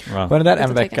konstigaste. Ja. Var det där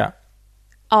en vecka?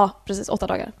 Ja, precis, 8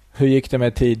 dagar. Hur gick det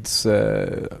med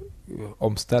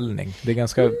omställning? Det är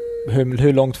ganska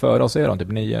hur långt före oss är de?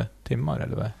 Typ 9 timmar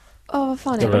eller vad? Ja, vad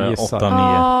fan är det? 8-9.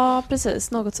 Ja,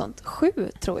 precis, något sånt. 7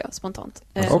 tror jag spontant.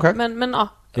 Okay. Men ja,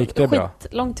 gick det bra?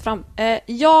 Långt fram.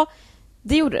 Ja,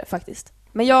 det gjorde det faktiskt.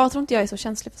 Men jag tror inte jag är så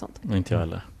känslig för sånt. Inte jag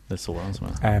heller. Det är sådan som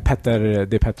är.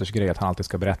 Det är Petters grej att han alltid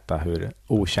ska berätta hur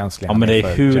okänslig han är. Ja, men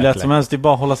det är hur lätt som helst. Det är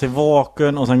bara att hålla sig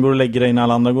vaken och sen går du och lägger dig när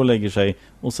alla andra går och lägger sig.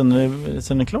 Och sen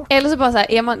är det klart. Eller så bara så här,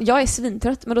 jag är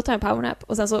svintrött, men då tar jag en powernap.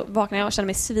 Och sen så vaknar jag och känner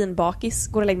mig svinbakis.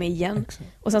 Går och lägger mig igen.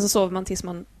 Och sen så sover man tills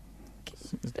man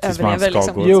överlever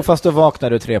liksom. Jo, fast då vaknar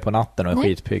du 3 på natten och är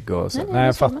skitpigg och så. Nej,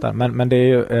 jag fattar. Men det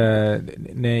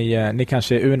är ju ni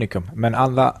kanske är unikum, men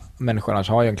alla människor annars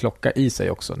har ju en klocka i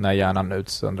sig också när hjärnan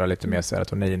utsöndrar lite mer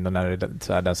serotonin och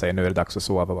när den säger nu är det dags att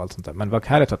sova och allt sånt där. Men vad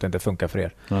härligt att det inte funkar för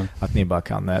er. Att ni bara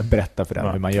kan berätta för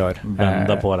den hur man gör.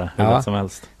 Vända på det hur som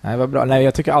helst. Nej, vad bra. Nej,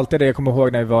 jag tycker alltid det. Jag kommer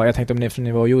ihåg när jag tänkte om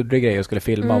ni var och gjorde grejer och skulle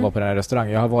filma och var på den här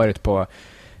restaurangen. Jag har varit på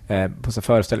så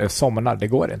föreställningar somnar, det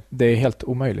går inte. Det är helt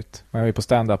omöjligt. Jag är på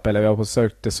stand-up eller jag är på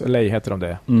Cirque du Soleil, heter de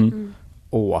det?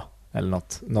 Eller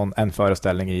en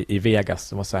föreställning i Vegas.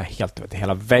 Det var så här helt,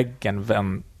 hela väggen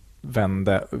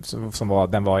vände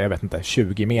den var jag vet inte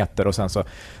 20 meter och sen så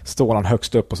står han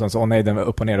högst upp och sen så den var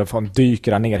upp och ner och han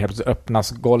dyker ner, helt plötsligt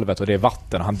öppnas golvet och det är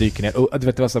vatten och han dyker ner. Du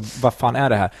vet vad fan är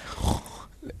det här?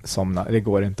 somna. Det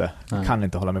går inte. Jag kan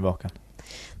inte hålla mig vaken.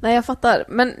 Nej, jag fattar.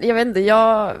 Men jag vet inte,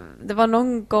 det var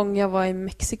någon gång jag var i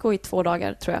Mexiko i 2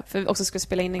 dagar, tror jag. För vi också skulle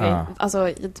spela in en grej. Alltså,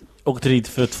 åkte dit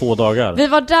för 2 dagar? Vi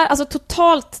var där, alltså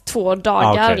totalt 2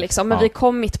 dagar liksom. Men vi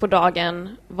kom mitt på dagen,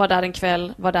 var där en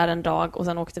kväll, var där en dag. Och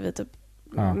sen åkte vi typ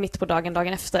mitt på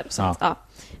dagen efter. Så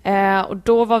och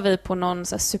då var vi på någon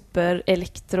så här super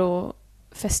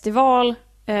elektrofestival.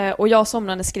 Och jag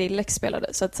somnade när Skrillex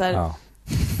spelade. Så att så här...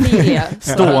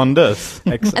 Ståendes?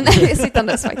 Nej,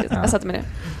 sittandes faktiskt. Jag satte mig ner.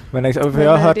 Men för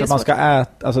jag har hört att man ska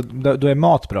äta, alltså då är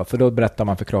mat bra, för då berättar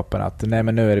man för kroppen att nej,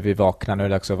 men nu är vi vakna, nu är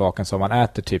det också vaken, så man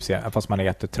äter typ, fast man är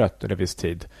jättetrött under viss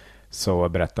tid, så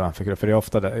berättar man för kroppen. För det är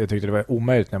ofta, jag tyckte det var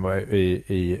omöjligt när jag var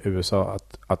i USA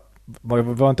att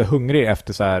man var inte hungrig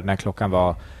efter så här när klockan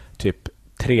var typ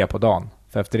 3 på dagen.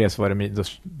 För efter det så var det då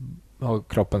har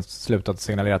kroppen slutat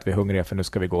signalera att vi är hungriga, för nu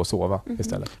ska vi gå och sova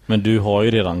istället. Men du har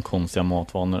ju redan konstiga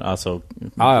matvanor. Alltså,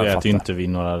 du äter ju inte vid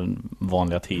några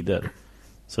vanliga tider.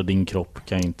 Så din kropp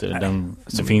kan ju inte...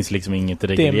 det finns liksom inget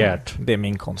reguljärt. Det är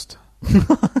min konst.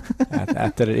 Jag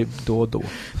äter då och då.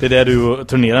 Det är det du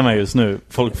turnerar med just nu.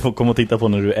 Folk får komma och titta på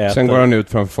när du äter. Sen går han ut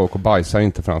framför folk och bajsar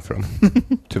inte framför dem.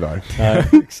 Tyvärr. Nej,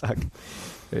 exakt.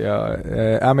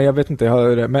 Men jag vet inte,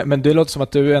 men det låter som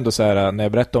att du ändå så här, när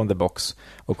jag berättar om The Box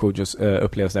och Kodjos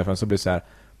upplevelse därifrån, så blir det så här,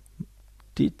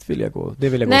 dit vill jag gå, det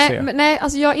vill jag gå och se. Nej,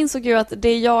 alltså jag insåg ju att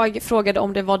det jag frågade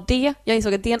om det var det, jag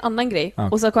insåg att det är en annan grej.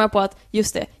 Och så kom jag på att,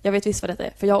 just det, jag vet visst vad detta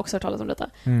är, för jag har också hört talas om detta.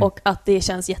 Och att det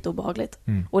känns jätteobehagligt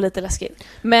och lite läskigt.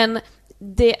 Men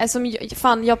det är som,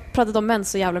 fan, jag har pratat om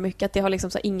mens så jävla mycket att det har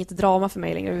liksom så inget drama för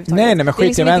mig längre. Nej, men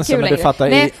skit i mensen, men du fattar.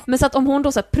 Nej, men så att om hon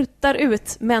då så här pruttar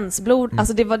ut mensblod,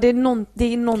 alltså det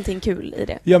är någonting kul i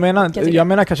det. Jag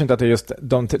menar kanske inte att det är just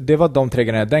det var de 3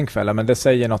 grejerna den kvällen, men det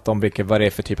säger något om vad det är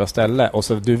för typ av ställe, och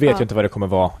så du vet ju inte vad det kommer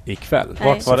vara ikväll.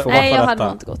 Nej, jag hade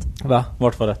nog inte gått. Va?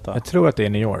 Vart var detta? Jag tror att det är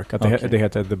New York, att det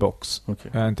heter The Box.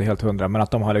 Jag är inte helt 100, men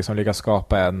att de har liksom lyckats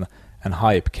skapa en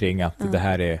hype kring att det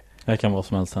här är... Det kan vara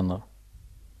som helst hända.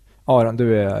 Aron,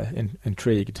 du är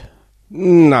intrigued.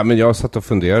 Nej, men jag satt och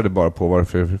funderade bara på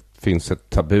varför det finns ett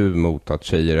tabu mot att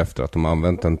tjejer efter att de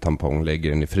använt en tampong lägger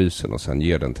den i frysen och sen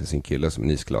ger den till sin kille som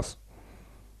en isglass.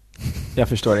 Jag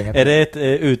förstår inget. Är det ett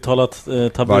uttalat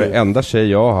tabu? Varenda tjej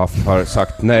jag har haft har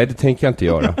sagt nej, det tänker jag inte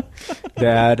göra. Det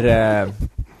är...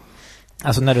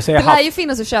 Alltså när du säger det lär ju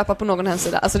finnas att köpa på någon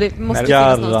hemsida. Alltså det måste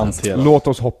finnas någonstans. Låt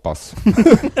oss hoppas.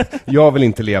 Jag vill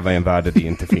inte leva i en värld där det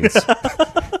inte finns.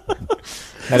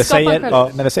 När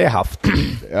du säger haft,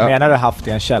 menar du haft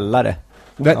i en källare?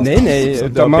 Nej.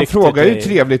 Man frågar ju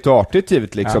trevligt och artigt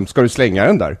givet liksom. Ska du slänga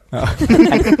den där? Ja.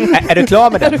 Är du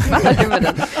klar med den?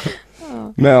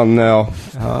 Men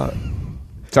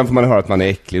sen får man höra att man är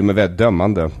äcklig, men väldigt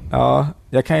dömande. Ja,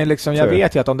 jag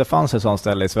vet ju att om det fanns ett sånt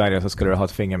ställe i Sverige så skulle du ha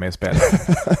ett finger med i spelet.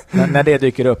 när det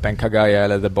dyker upp en Kagaya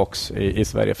eller The Box i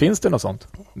Sverige, finns det något sånt?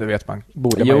 Det vet man.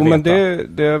 Men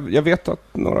jag vet att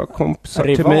några kompisar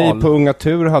till mig på Unga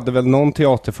Tur hade väl någon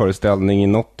teaterföreställning i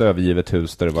något övergivet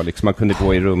hus där det var liksom, man kunde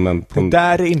gå i rummen på... Det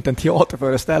där är inte en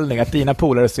teaterföreställning, att dina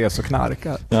polare ses och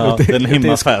knarkar. Ja, det är en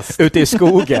himmelfest. Ute i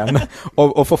skogen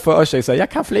och få för sig så här, jag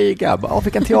kan flyga.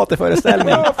 Fick en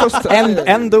teaterföreställning.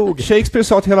 En dog. Shakespeare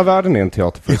sa att hela världen är en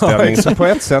teaterföreställning, så på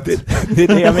ett sätt... Det är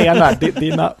det jag menar.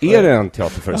 Är det en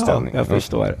teaterföreställning? Ja, jag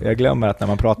förstår. Jag glömmer att när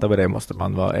man pratar med det måste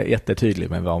man vara jättetydlig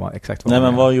med vad man exakt...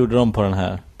 Men vad gjorde de på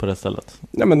det stället?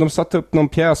 Nej, men de satte upp någon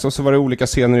pjäs och så var det olika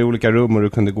scener i olika rum och du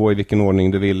kunde gå i vilken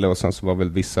ordning du ville, och sen så var väl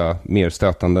vissa mer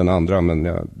stötande än andra, men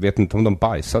jag vet inte om de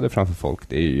bajsade framför folk.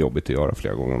 Det är ju jobbigt att göra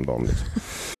flera gånger om dagen liksom.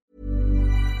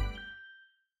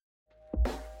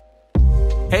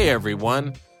 Hey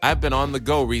everyone, I've been on the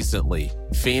go recently.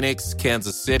 Phoenix,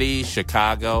 Kansas City,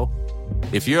 Chicago.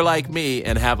 If you're like me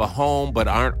and have a home but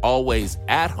aren't always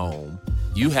at home,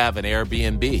 you have an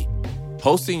Airbnb.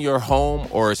 Hosting your home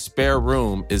or a spare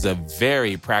room is a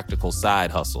very practical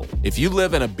side hustle. If you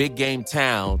live in a big game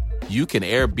town, you can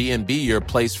Airbnb your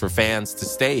place for fans to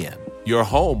stay in. Your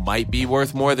home might be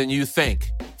worth more than you think.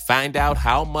 Find out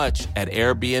how much at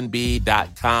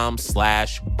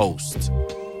airbnb.com/host.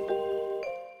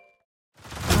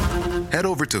 Head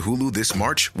over to Hulu this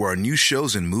March, where our new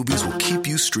shows and movies will keep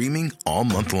you streaming all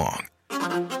month long.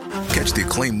 Catch the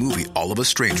acclaimed movie All of Us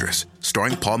Strangers,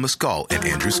 starring Paul Mescal and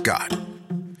Andrew Scott.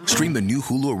 Stream the new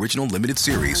Hulu original limited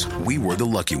series We Were the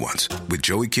Lucky Ones with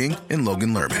Joey King and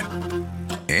Logan Lerman.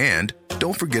 And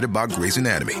don't forget about Grey's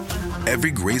Anatomy.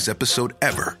 Every Grey's episode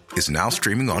ever is now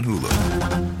streaming on Hulu.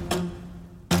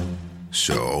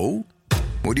 So,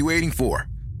 what are you waiting for?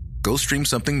 Go stream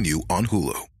something new on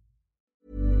Hulu.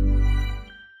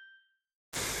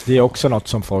 Det är också något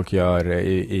som folk gör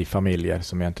i familjer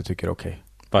som jag inte tycker är okej.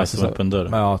 Bajsa som öppen dörr.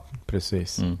 Ja,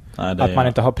 precis. Nej, att man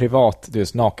inte har privat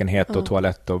just nakenhet och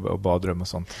toalett och badrum och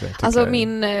sånt. Alltså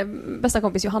min bästa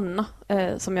kompis Johanna,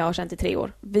 som jag har känt i 3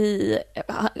 år, vi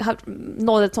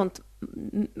nådde ett sånt,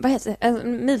 vad heter det,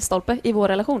 en milstolpe i vår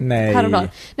relation häromdagen.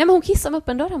 Nej, men hon kissar med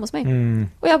öppen dörr hemma hos mig.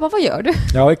 Och jag bara, vad gör du?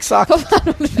 Ja, exakt. Vad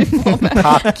fan håller du på med?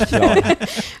 Tack, ja.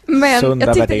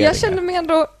 Men jag kände mig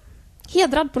ändå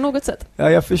hedrad på något sätt.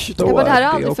 Ja, jag förstår. Det var det här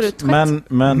aldrig förut.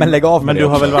 Men lägg av med du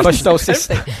har väl varit första och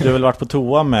sist. Du har väl varit på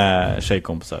toa med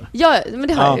tjejkompisar? Ja, men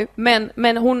det har jag ju.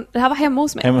 Men hon, det här var hemma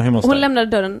hos mig. Hon lämnade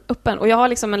dörren öppen. Och jag har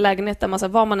liksom en lägenhet där man så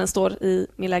här, var man än står i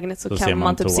min lägenhet så kan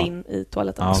man typ se in i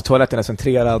toaletten. Ja. Så toaletten är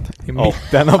centrerad i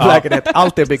mitten av lägenheten.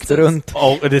 Allt är byggt runt.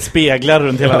 Och det speglar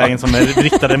runt hela lägenheten som är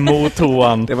riktade mot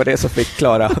toan. Det var det som fick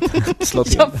Klara att slå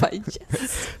till.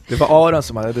 Yes. Det var Aron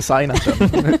som hade designat den.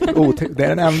 Det är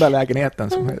den enda lägenheten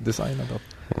som är designad av.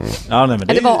 Ja, nej, men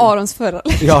det var Arons förra.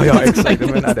 Ja, exakt. Jag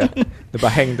menar det. Det bara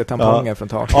hängde tamponger från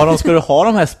taket. Aron, ska du ha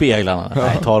de här speglarna?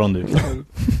 Nej, ta dem du.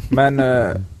 Men,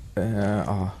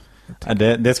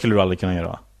 det skulle du aldrig kunna göra,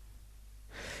 va?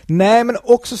 Nej, men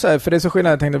också så här, för det är så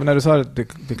skillnad. Jag tänkte när du sa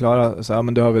till Klara så här,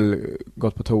 men du har väl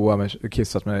gått på toa med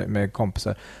kissat med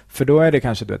kompisar. För då är det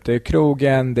kanske det är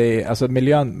krogen, det är alltså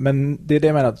miljön, men det är det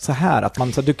jag menar så här att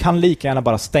man så du kan lika gärna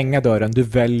bara stänga dörren, du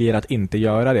väljer att inte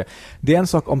göra det. Det är en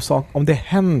sak om det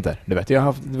händer, du vet. Jag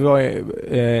har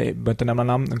behöver inte nämna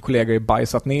namn, en kollega har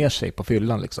bajsat ner sig på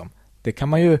fyllan liksom. Det kan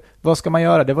man ju, vad ska man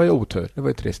göra? Det var ju otur, det var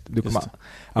ju trist. Du kommer.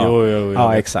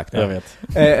 Jo, exakt. Jag vet.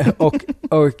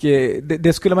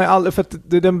 Det skulle man ju aldrig, för att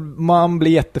man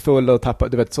blir jättefull och tappar,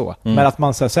 du vet så. Men att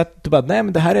man så här sett, du bara, nej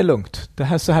men det här är lugnt. Det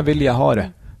här, så här vill jag ha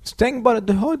det. Stäng bara,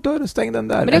 du har dörren, stäng den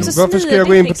där. Varför ska jag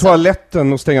gå in på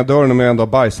toaletten och stänga dörren om jag ändå har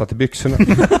bajsat i byxorna?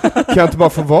 Kan jag inte bara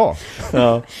få vara?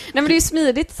 Ja. Nej, men det är ju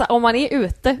smidigt så, om man är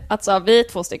ute, att så, vi är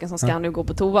 2 stycken som ska nu gå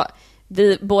på toa.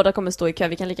 Vi båda kommer stå i kö,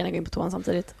 vi kan lika gärna gå in på toan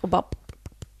samtidigt och bara...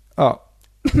 Ja.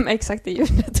 Exakt, det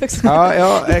ljudet också.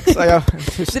 Ja, exakt. Ja.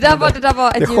 Det där var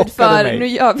ett ljud för mig. Nu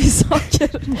gör vi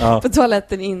saker på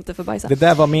toaletten, inte för bajsa. Det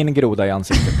där var min groda i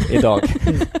ansiktet idag.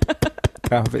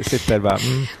 Jag sitter bara,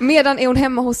 Medan är hon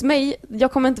hemma hos mig,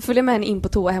 jag kommer inte följa med henne in på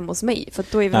toa hemma hos mig, för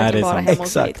då är vi verkligen bara hemma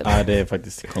hos mig. Nej, det är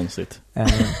faktiskt konstigt.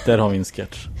 Där har vi en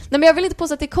sketch. Nej, men jag vill inte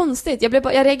påstå att det är konstigt. Jag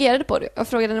reagerade på det. Jag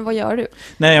frågade henne, vad gör du?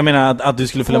 Nej, jag menar att du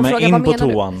skulle följa med in på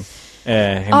toan.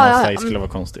 Hemma hos sig skulle vara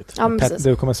konstigt. Ja,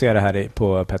 du kommer se det här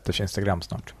på Petters Instagram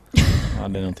snart. Ja,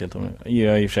 det är något helt omöjligt.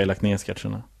 Jag har i och för sig lagt ner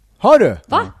sketcherna. Har du?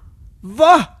 Va?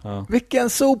 Va? Ja. Vilken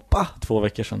sopa? 2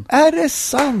 veckor sedan. Är det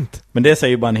sant? Men det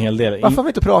säger ju bara en hel del. Varför har vi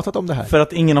inte pratat om det här? För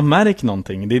att ingen har märkt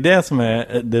någonting. Det är det som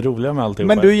är det roliga med alltihop.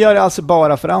 Men du gör det alltså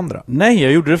bara för andra? Nej,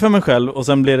 jag gjorde det för mig själv. Och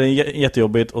sen blev det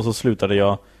jättejobbigt. Och så slutade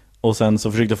jag. Och sen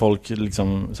så försökte folk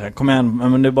liksom säga, kom igen,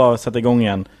 men det är bara att sätta igång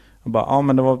igen. Och bara, ja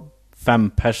men det var 5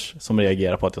 pers som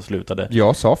reagerade på att jag slutade.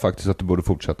 Jag sa faktiskt att du borde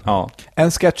fortsätta. Ja.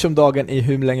 En sketch om dagen i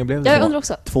hur länge blev det? Jag undrar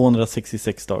också.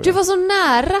 266 dagar. Du var så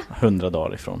nära. 100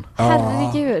 dagar ifrån.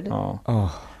 Herregud. Ja.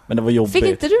 Men det var jobbigt. Fick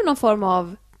inte du någon form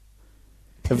av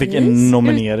Jag fick en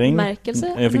nominering.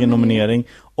 Jag fick en nominering.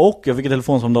 Och jag fick ett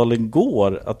telefonsamtal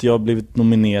igår att jag blivit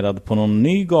nominerad på någon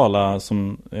ny gala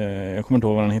som jag kommer inte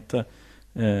ihåg vad den hette.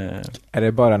 Är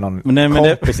det bara någon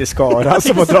kompis i Skara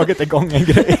som har dragit igång en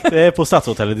grej? Det är på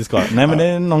Stadshotellet i Skara. Nej, men det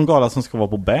är någon gala som ska vara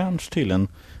på Berns tydligen.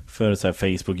 För så här,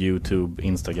 Facebook, YouTube,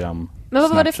 Instagram. Men vad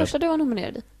Snapchat. var det första du var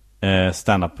nominerad i?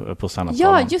 Stand-up på stand-up.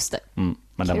 Ja, just det.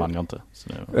 Men den vann jag inte.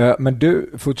 Men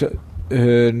du fortsätter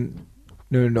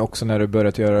nu också när du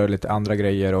börjat göra lite andra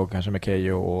grejer och kanske med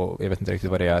Keyyo och jag vet inte riktigt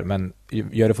vad det är, men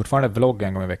gör du fortfarande vlogg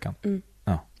en gång i veckan?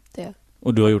 Ja. Det är.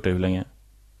 Och du har gjort det hur länge?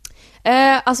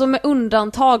 Alltså med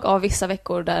undantag av vissa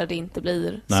veckor där det inte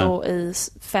blir. Nej. Så i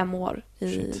 5 år i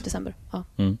december. Ja.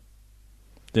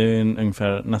 Det är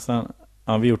ungefär nästan.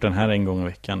 Ja, vi har gjort den här en gång i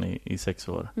veckan i 6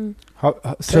 år.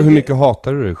 Så hur mycket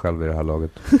hatar du dig själv i det här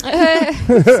laget?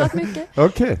 Så mycket.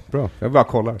 Okej, bra. Jag bara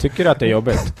kollar. Tycker du att det är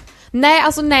jobbigt?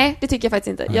 Nej, det tycker jag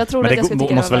faktiskt inte. Jag tror men att jag ska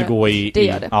tycka måste väl gå i... Det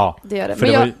gör det. Ja. Det gör det.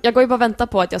 Men jag går ju bara och väntar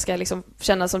på att jag ska liksom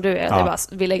känna som du är. Att jag bara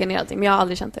vill lägga ner allting. Men jag har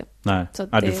aldrig känt det. Nej,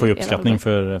 du får ju uppskattning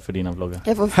för dina vloggar.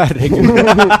 Herregud.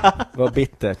 Vad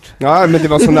bittert. Ja, men det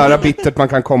var så nära bittert man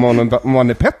kan komma om man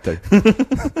är Petter.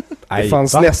 Det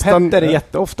fanns nästan... Petter är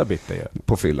jätteofta bitter ju.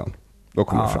 På fyllan. Då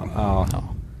kommer det fram. Ja.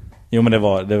 Jo, men det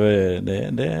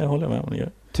håller jag med om.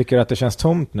 Tycker du att det känns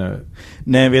tomt nu?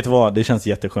 Nej, vet du vad? Det känns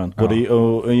jätteskönt. Både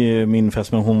och min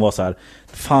fästmö, hon var så här: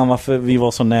 fan, varför vi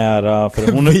var så nära.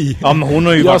 För hon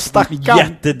har ju varit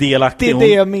jättedelaktig. Det är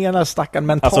det jag menar, stackarn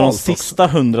mentalt. Alltså de sista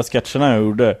 100 sketcherna jag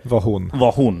gjorde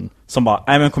var hon som bara,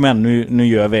 nej men kom igen, nu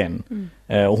gör vi en.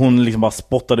 Och hon liksom bara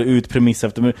spottade ut premiss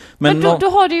efter. Men då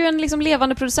har du ju en liksom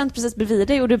levande producent precis bredvid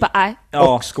dig och du bara, nej.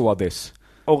 Ja. Och skådis.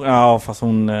 Och, ja, fast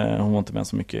hon var inte med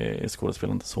så mycket,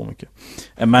 skådespelade inte så mycket.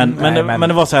 Men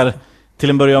det var så här, till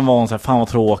en början var hon så här, fan vad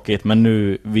tråkigt, men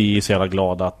nu vi är så jävla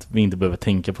glada att vi inte behöver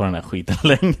tänka på den här skiten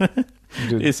längre.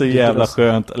 Det är så jävla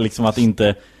skönt liksom att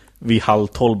inte vid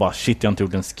 11:30 bara, shit, jag har inte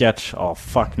gjort en sketch. Ja,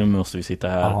 fuck, nu måste vi sitta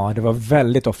här. Ja, det var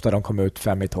väldigt ofta de kom ut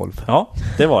 5:12. Ja,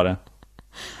 det var det.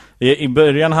 I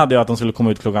början hade jag att de skulle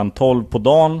komma ut klockan 12 på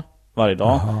dagen varje dag.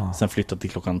 Aha. Sen flyttade till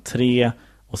klockan 3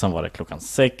 och sen var det klockan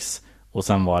 6. Och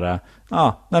sen var det,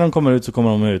 när de kommer ut så kommer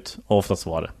de ut. Och oftast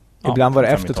var det. Ibland var det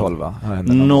efter 12, va?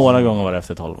 Några gånger var det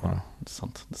efter 12. Ja. Det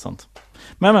är sant.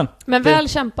 Men väl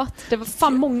kämpat. Det var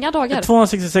fan många dagar.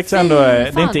 266 ändå, det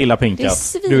är inte illa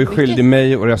pinkat. Du är skyldig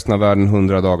mig och resten av världen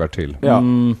 100 dagar till. Ja.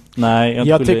 Nej,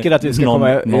 jag tycker att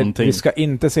vi ska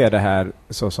inte se det här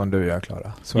så som du gör,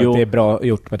 Klara. Så att det är bra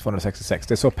gjort med 266.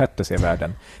 Det är så Petter ser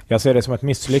världen. Jag ser det som ett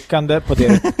misslyckande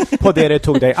på det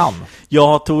tog dig an.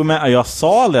 Jag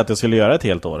sa aldrig att jag skulle göra ett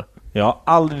helt år.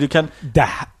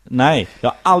 Nej, jag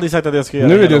har aldrig sagt att jag ska göra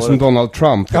det. Nu är du som Donald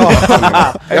Trump.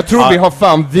 Jag tror vi har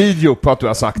fan video på att du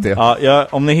har sagt det. Ja,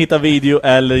 om ni hittar video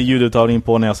eller ljuduttagning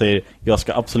på när jag säger jag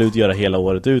ska absolut göra hela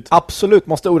året ut. Absolut,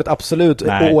 måste ordet absolut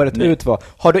året ut vara.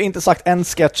 Har du inte sagt en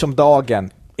sketch om dagen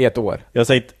i ett år? Jag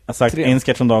har sagt en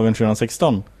sketch om dagen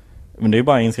 2016. Men det är ju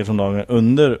bara en sketch om dagen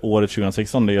under året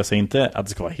 2016. Jag säger inte att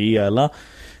det ska vara hela.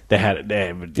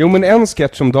 Jo, men en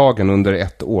sketch om dagen under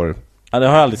ett år. Ja, det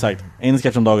har jag aldrig sagt. En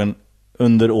sketch om dagen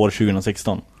under år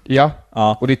 2016. Ja.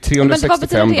 Och det är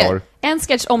 365 dagar. En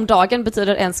sketch om dagen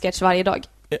betyder en sketch varje dag.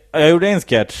 Jag gjorde en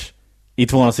sketch i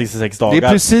 266 dagar. Det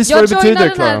är precis vad det betyder,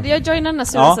 Klara. Jag joinar den här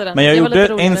sidan. Men jag gjorde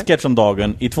en sketch om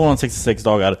dagen i 266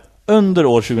 dagar under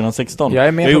år 2016.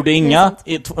 Jag gjorde inga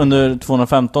under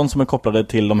 215 som är kopplade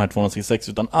till de här 266,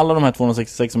 utan alla de här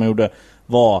 266 som jag gjorde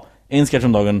var en sketch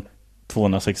om dagen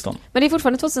 216. Men det är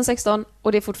fortfarande 2016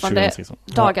 och det är fortfarande 2016.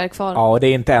 Dagar kvar. Ja, och det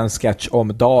är inte en sketch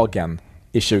om dagen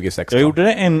i 2016. Jag gjorde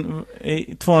det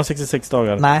i 266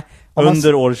 dagar. Nej.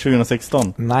 Under år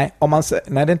 2016. Nej,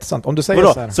 det är inte sant. Om du säger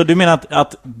så här. Så du menar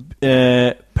att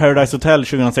Paradise Hotel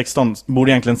 2016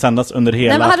 borde egentligen sändas under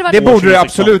hela... Nej, det borde det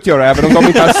absolut göra, även om de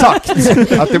inte har sagt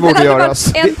att det borde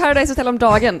göras. En Paradise Hotel om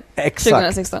dagen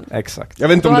 2016. Exakt. Jag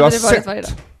vet inte om du har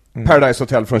sett Paradise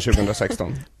Hotel från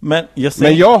 2016. Men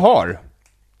jag har.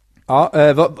 Ja,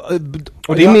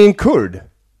 och det är min kurd.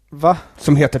 Va?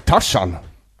 Som heter Tarzan.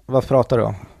 Vad pratar du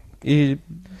om? I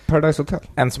Paradise Hotel.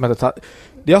 En som heter Tarzan.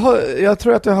 Jag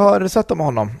tror att jag har sett om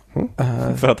honom.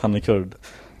 För att han är kurd.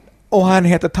 Och han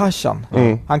heter Tarzan.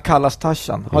 Han kallas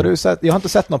Tarzan. Har du sett? Jag har inte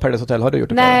sett någon Paradise Hotel. Har du gjort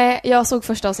det? Nej, jag såg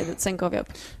första avsnittet, sen gav jag upp.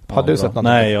 Har du sett något?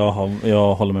 Nej,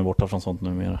 jag håller mig borta från sånt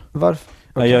numera. Varför?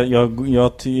 Okay.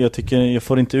 Jag tycker jag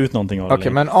får inte ut någonting av det.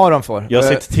 Okej, men Aron får. Jag har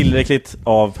sett tillräckligt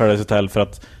av Paradise Hotel för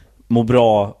att må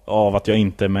bra av att jag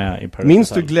inte är med i Paradise Minns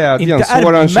Hotel. Du glädjen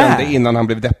Soran kände innan han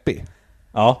blev deppig?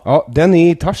 Ja, den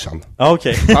är i Tarzan. Ja,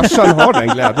 okej. Tarzan har den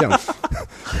glädjen.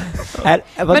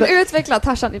 Men utveckla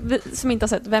Tarzan som inte har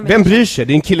sett. Vem bryr sig?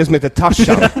 Det är en kille som heter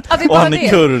Tarzan. Och han är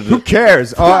kurd. Who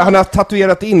cares? Han har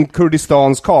tatuerat in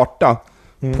Kurdistans karta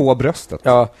på bröstet.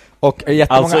 Ja, och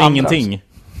alltså ingenting.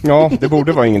 Ja, det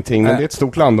borde vara ingenting, men det är ett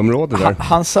stort landområde där.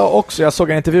 Han sa också, jag såg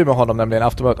en intervju med honom nämligen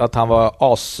Aftonbladet, att han var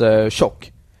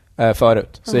astjock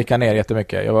förut. Så gick han ner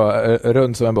jättemycket. Jag var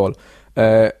rund som en boll.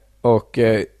 Och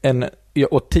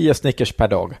 10 Snickers per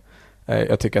dag.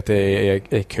 Jag tycker att det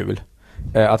är kul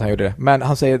att han gjorde det. Men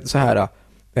han säger så här.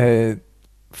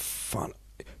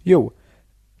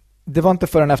 Det var inte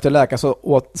förrän efter läkaren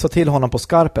så till honom på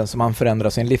skarpen som han förändrar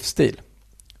sin livsstil.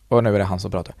 Och nu är det han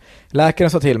som pratar.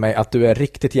 Läkaren sa till mig att du är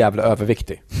riktigt jävla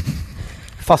överviktig.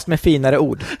 Fast med finare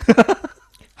ord.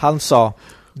 Han sa,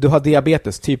 du har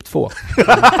diabetes typ 2.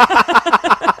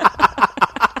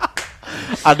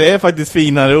 Ja, det är faktiskt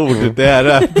finare ord. Det är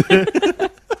det.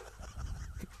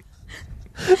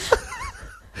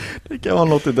 Det kan vara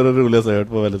något av det roligaste jag hört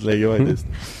på väldigt länge faktiskt.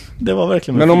 Det var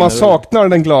verkligen. Men om man saknar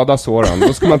den glada Soran,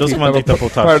 då ska man titta på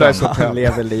Paradise Hotel. Han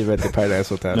lever livet i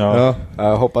Paradise Hotel. Ja.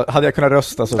 Hade jag kunnat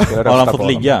rösta så skulle jag rösta. Har han fått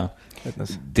ligga?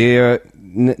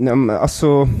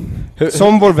 Alltså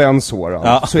som vår vän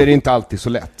Soran så är det inte alltid så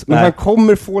lätt. Men han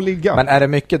kommer få ligga. Men är det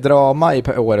mycket drama i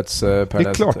årets Paradise Hotel? Det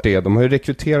är klart det. De har ju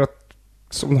rekryterat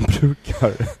Som de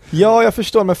brukar. Ja, jag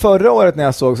förstår. Men förra året när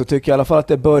jag såg så tycker jag i alla fall att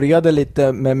det började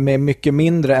lite med mycket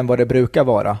mindre än vad det brukar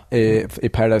vara i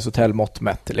Paradise Hotel mått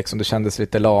mätt. Liksom, det kändes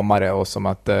lite lamare och som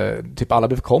att typ alla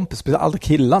blev kompis. Speciellt alla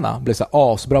killarna blev så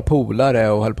asbra polare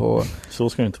och höll på. Så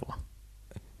ska det inte vara.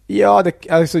 Ja,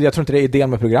 alltså, jag tror inte det är idén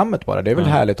med programmet bara. Det är väl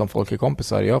härligt om folk är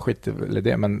kompisar. Jag skiter väl i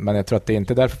det, men jag tror att det är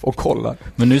inte därför folk kollar.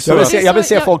 Men nu jag vill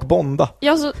se folk bonda.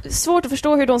 Jag har så svårt att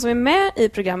förstå hur de som är med i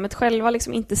programmet själva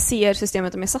liksom inte ser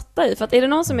systemet de är satta i. För att är det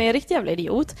någon som är en riktig jävla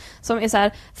idiot, som är så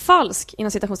här falsk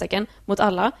inom citationstecken mot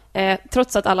alla,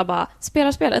 trots att alla bara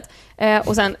spelar spelet,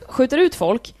 och sen skjuter ut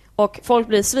folk, och folk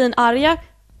blir svinarga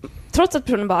trots att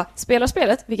personen bara spelar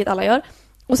spelet, vilket alla gör.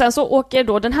 Och sen så åker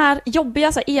då den här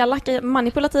jobbiga, så här elaka,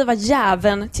 manipulativa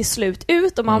jäveln till slut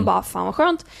ut, och man bara, fan vad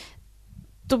skönt.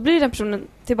 Då blir den personen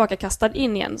tillbaka kastad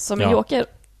in igen som en joker.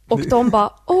 Och de bara,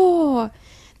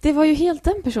 det var ju helt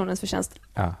den personens förtjänst.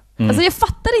 Ja. Alltså jag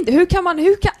fattar inte, hur kan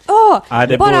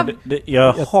Nej,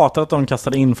 jag hatar att de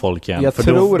kastade in folk igen.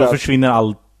 För då försvinner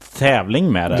all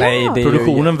tävling med det. Nej, det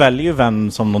produktionen väljer ju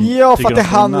vem som de tycker för att det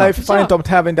handlar ju fan inte om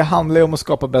tävling, det handlar ju om att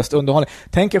skapa bäst underhållning.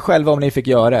 Tänk er själva om ni fick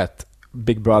göra ett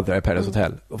Big Brother i Paradise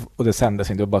Hotel och det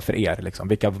sändes inte, det var bara för er liksom.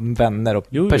 Vilka vänner och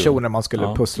personer man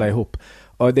skulle pussla ihop.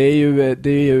 Och det är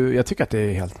ju jag tycker att det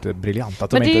är helt briljant att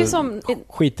de inte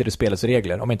skiter i spelets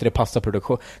regler om inte det passar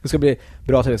produktion. Det ska bli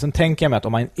bra till det. Sen tänker jag mig att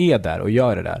om man är där och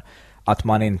gör det där, att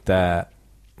man inte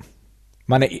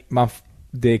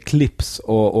det klipps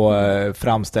och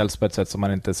framställs på ett sätt som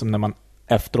man inte, som när man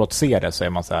efteråt ser det så är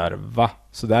man så här, va?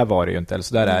 Så där var det ju inte, eller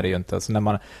så där är det ju inte. Så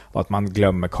när att man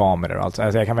glömmer kameror och allt.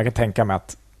 Alltså jag kan verkligen tänka mig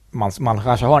att man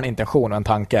kanske har en intention och en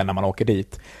tanke när man åker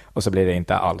dit, och så blir det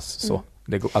inte alls så.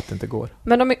 Att det inte går.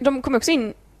 Men de kommer också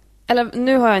in, eller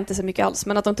nu har jag inte så mycket alls,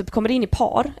 men att de typ kommer in i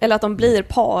par, eller att de blir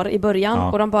par i början,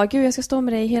 och de bara, gud jag ska stå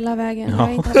med dig hela vägen. Jag har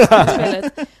inte haft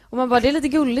spelet. Och man bara, det är lite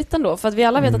gulligt ändå, för att vi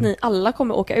alla vet att ni alla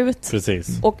kommer åka ut.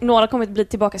 Precis. Och några kommer bli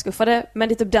tillbaka skuffade, men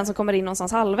det är typ den som kommer in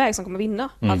någonstans halvväg som kommer vinna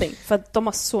allting, för att de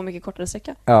har så mycket kortare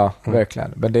sträcka. Ja,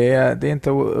 verkligen. Men det är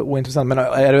inte ointressant. Men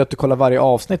är det att du kollar varje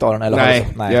avsnitt av den? Eller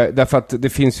Nej. Därför att det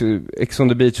finns ju, Ex on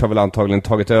the Beach har väl antagligen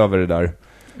tagit över det där.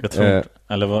 Jag tror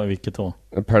eller vilket då?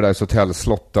 Paradise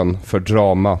Hotel-slotten för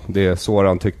drama. Det är så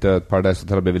han tyckte att Paradise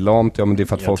Hotel har blivit lamt. Ja, men det är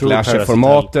för att folk lär sig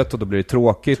formatet och då blir det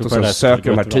tråkigt. Och så söker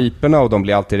de här typerna och de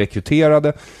blir alltid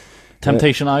rekryterade.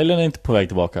 Temptation Island är inte på väg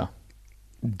tillbaka.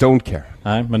 Don't care.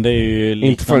 Nej, men det är ju liknande.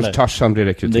 Inte förrän Tarzan blir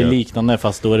rekryterad. Det är liknande,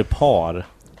 fast då är det par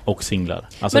och singlar.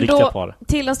 Alltså men riktiga par.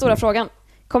 Till den stora frågan.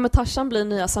 Kommer Tarzan bli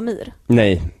nya Samir?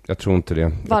 Nej, jag tror inte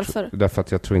det. Varför? Därför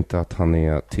att jag tror inte att han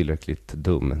är tillräckligt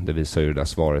dum. Det visar ju det där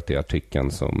svaret i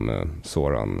artikeln som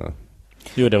Soran...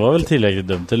 Jo, det var väl tillräckligt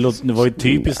dumt. Det var ju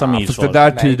typiskt Samirs svar.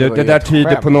 Det där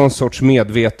tyder på någon sorts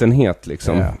medvetenhet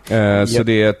liksom. Ja. Så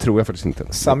det tror jag faktiskt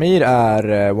inte. Samir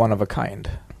är one of a kind.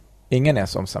 Ingen är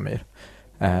som Samir.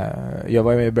 Jag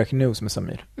var med i Breaking News med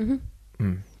Samir.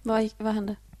 Vad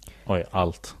hände? Oj,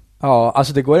 allt. Ja,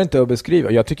 alltså det går inte att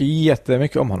beskriva. Jag tycker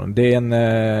jättemycket om honom. Det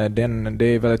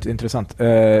är väldigt intressant.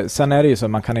 Sen är det ju så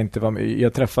att man kan inte vara med.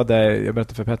 Jag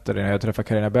berättade för Petter när jag träffade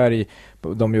Carina Berg.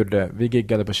 Vi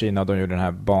giggade på Kina och de gjorde den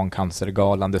här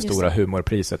barncancergalan, det stora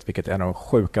humorpriset, vilket är en av de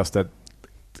sjukaste.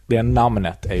 Det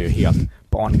namnet är ju helt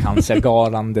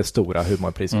barncancergalan, det stora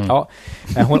humorpriset. Ja,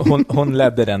 hon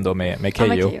ledde den då med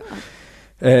Keyyo.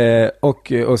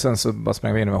 Och sen så bara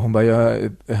sprang vi in och hon bara,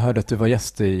 jag hörde att du var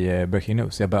gäst i Breaking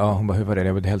News. Jag bara, hon bara, hur var det?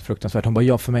 Det var helt fruktansvärt. Hon bara,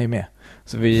 ja, för mig med.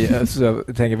 Så jag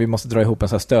tänker vi måste dra ihop en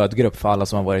sån här stödgrupp för alla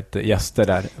som har varit gäster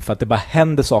där. För att det bara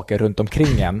händer saker runt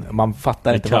omkring en. Man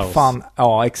fattar inte vad fan.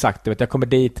 Ja, exakt. Jag kommer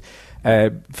dit,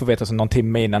 får veta så någon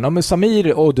timme innan. Men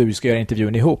Samir och du ska göra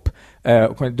intervjun ihop.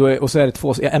 Och så är det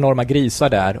 2 enorma grisar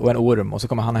där och en orm. Och så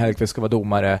kommer Hanna Hellqvist ska vara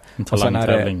domare. Och sen är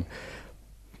det...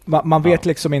 Man vet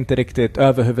liksom inte riktigt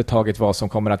överhuvudtaget vad som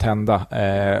kommer att hända,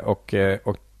 och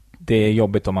det är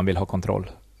jobbigt om man vill ha kontroll.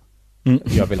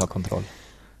 Jag vill ha kontroll.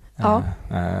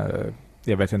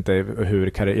 Jag vet inte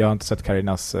jag har inte sett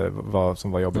Karinas vad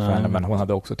som var jobbigt för henne, men hon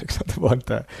hade också tyckt att det var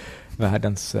inte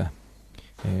världens...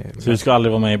 Så du ska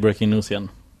aldrig vara med i Breaking News igen?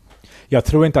 Jag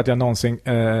tror inte att jag någonsin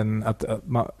att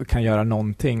man kan göra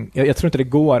någonting. Jag tror inte det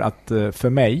går att för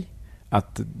mig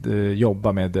att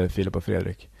jobba med Filip och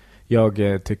Fredrik.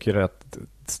 Jag tycker att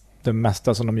det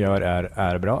mesta som de gör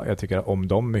är bra. Jag tycker om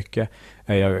dem mycket.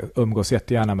 Jag umgås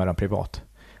jättegärna med dem privat.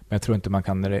 Men jag tror inte man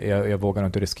kan... Jag vågar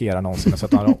inte riskera någonsin. Så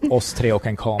att man har oss 3 och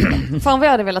en kamera. Fan vad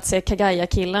jag hade velat se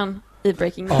Kagaya-killen i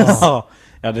Breaking News.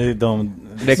 Ja,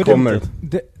 det kommer.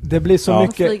 Det blir så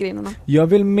mycket... Jag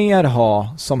vill mer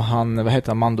ha som han... Vad heter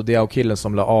han? Mando Diao-killen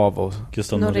som la av. Och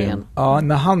Gustav Norén. Ja,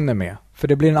 när han är med. För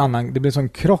det blir en sån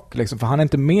krock liksom. För han är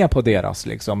inte med på deras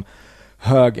liksom...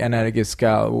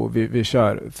 högenergiska och vi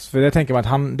kör. För jag tänker mig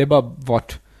att det bara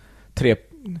varit 3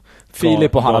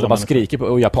 Filip och han hade bara skrikit på,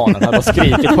 och japanen hade bara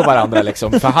skrikit på varandra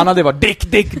liksom. För han hade varit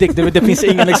dick. Det finns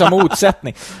ingen liksom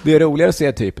motsättning. Det är roligare att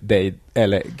se typ dig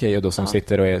eller Keyyo då som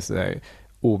sitter och är så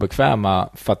obekväma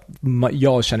för att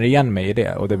jag känner igen mig i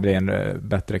det och det blir en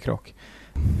bättre krock.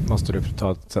 Måste du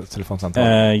ta ett telefonsamtal?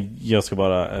 Jag ska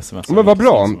bara smsa. Men vad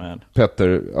bra,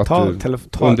 Petter, att du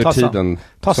under tiden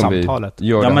ta som samtalet. Vi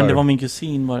gör ja, det men här. det var min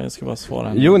kusin, jag ska bara svara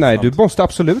henne. Jo, nej, du måste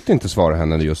absolut inte svara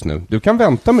henne just nu. Du kan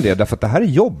vänta med det, därför att det här är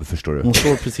jobb, förstår du. Hon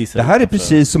står precis det här är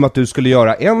precis som att du skulle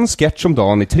göra en sketch om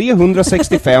dagen i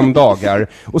 365 dagar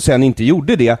och sen inte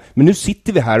gjorde det. Men nu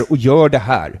sitter vi här och gör det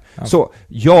här. Ja. Så,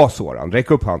 Soran,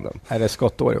 räck upp handen. Är det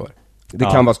skottår i år? Det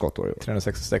kan vara skottår i år.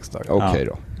 366 dagar. Okej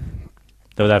då.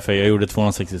 Det var därför jag gjorde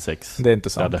 266. Det är inte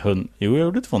sant. Jo, jag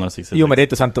gjorde 266. Jo, men det är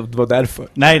inte sant, det var därför.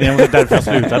 Nej, det var därför jag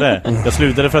slutade. Jag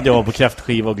slutade för att jag var på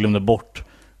kräftskiva och glömde bort.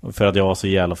 För att jag var så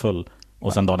jävla full.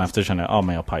 Och sen dagen efter kände jag,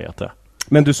 men jag pajat det.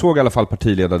 Men du såg i alla fall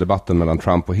partiledardebatten mellan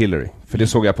Trump och Hillary. För det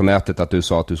såg jag på nätet att du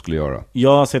sa att du skulle göra.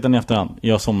 Jag har sett den i efterhand.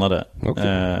 Jag somnade.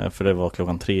 För det var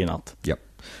 3:00 i natt. Ja.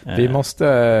 Vi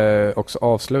måste också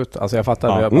avsluta. Alltså jag fattar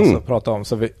vad jag måste prata om.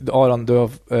 Så Aron, du har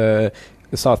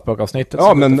South Park-avsnittet.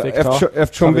 Ja, men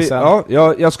eftersom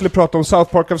jag skulle prata om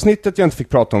South Park-avsnittet jag inte fick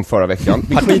prata om förra veckan.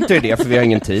 Vi skiter i det för vi har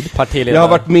ingen tid. Jag har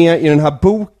varit med i den här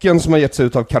boken som har getts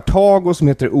ut av Kartago som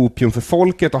heter Opium för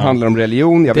folket och handlar om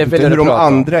religion. Jag vet inte hur de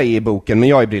andra är i boken, men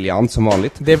jag är briljant som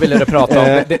vanligt. Det ville du prata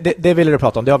om. Det ville du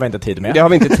prata om. Det har vi inte tid med. Det har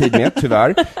vi inte tid med,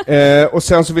 tyvärr. Och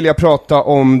sen så vill jag prata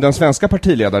om den svenska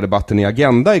partiledardebatten i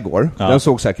Agenda igår. Ja. Den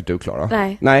såg säkert du,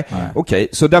 Klara. Nej. Okej,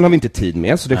 så den har vi inte tid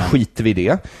med, så det skiter vi i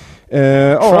det.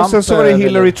 Sen så var det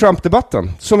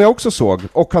Hillary-Trump-debatten som jag också såg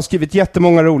och har skrivit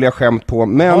jättemånga roliga skämt på,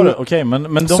 men okej,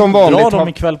 men de som vanligt drar dem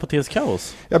ikväll på TS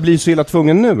Kaos. Jag blir så illa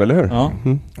tvungen nu, eller hur? Ja.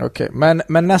 Okej,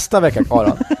 men nästa vecka,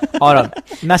 Aron,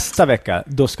 nästa vecka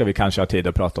då ska vi kanske ha tid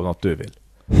att prata om något du vill.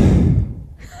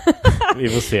 Vi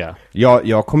får se.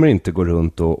 Jag kommer inte gå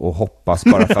runt och hoppas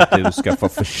bara för att du ska få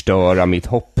förstöra mitt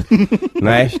hopp.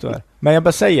 Nej. Men jag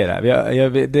bara säger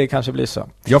det. Det kanske blir så.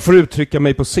 Jag får uttrycka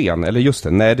mig på scen. Eller just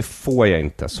det. Nej, det får jag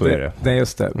inte. Så är det. Det är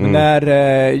just det. Men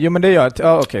men det gör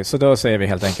det. Okej, så då säger vi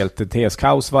helt enkelt TS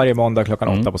Kaos varje måndag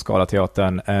 8 på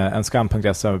Scalateatern. En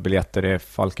skam.se med biljetter. Det är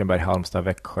Falkenberg, Halmstad,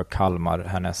 Växjö, Kalmar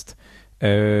härnäst.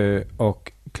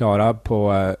 Och Klara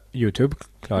på YouTube.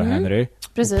 Klara Henry.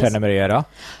 Precis. Prenumerera.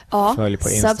 Ja. Följ på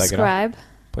Instagram. Subscribe.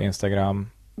 På Instagram.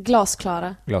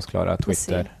 Glasklara.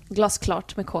 Twitter.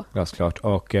 Glasklart med K. Glasklart.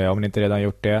 Och om ni inte redan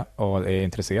gjort det och är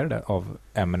intresserade av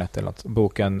ämnet eller något.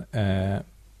 Boken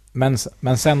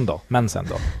men sen då.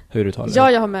 Hur uttalar du?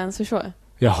 Ja, jag har mens, förstår jag.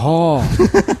 Jaha.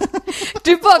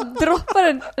 Du bara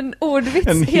droppar en ordvits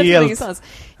helt ingenstans.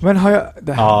 Men har jag...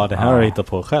 det här har jag hittat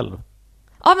på själv.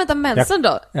 Ja, vänta, mensen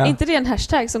då? Ja. Är inte det en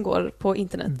hashtag som går på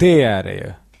internet? Det är det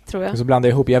ju. Tror jag. Så blandar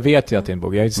jag ihop. Jag vet ju att det är en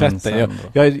bok. Jag har ju sett den.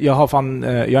 Jag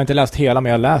har inte läst hela, men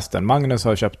jag har läst den. Magnus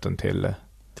har köpt den till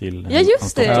ja,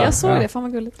 just det. Jag såg det. Fan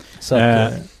vad gulligt. Så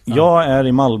jag är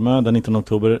i Malmö den 19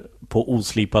 oktober på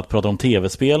Oslipat, pratar om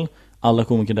tv-spel. Alla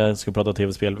komiker där ska prata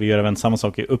tv-spel. Vi gör även samma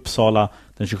sak i Uppsala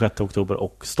den 26 oktober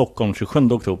och Stockholm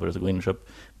 27 oktober. Så gå in och köp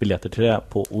biljetter till det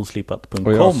på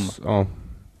oslipat.com.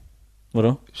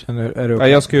 Vadå?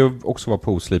 Jag ska ju också vara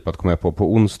på Oslipat, kommer jag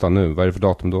på onsdag nu. Vad är det för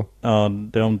datum då? Ja,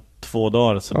 det är om 2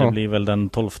 dagar, så det blir väl den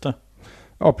 12.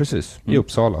 Ja, precis. I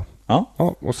Uppsala.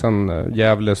 Ja. Och sen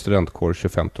Gävle studentkår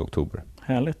 25 oktober.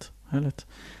 Härligt.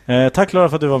 Tack Klara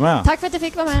för att du var med. Tack för att jag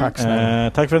fick vara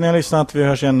med. Tack för att ni har lyssnat. Vi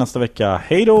hörs igen nästa vecka.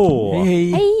 Hej då!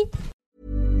 Hej.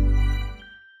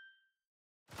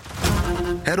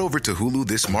 Head over to Hulu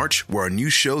this March, where our new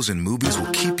shows and movies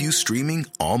will keep you streaming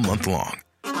all month long.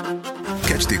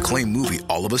 Catch the acclaimed movie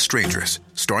All of Us Strangers,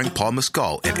 starring Paul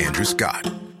Mescal and Andrew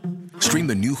Scott. Stream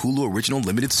the new Hulu original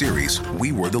limited series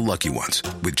We Were the Lucky Ones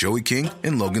with Joey King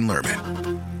and Logan Lerman.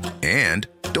 And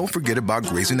don't forget about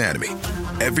Grey's Anatomy.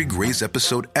 Every Grey's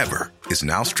episode ever is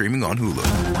now streaming on Hulu.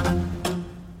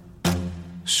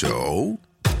 So,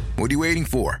 what are you waiting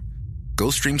for?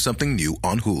 Go stream something new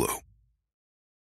on Hulu.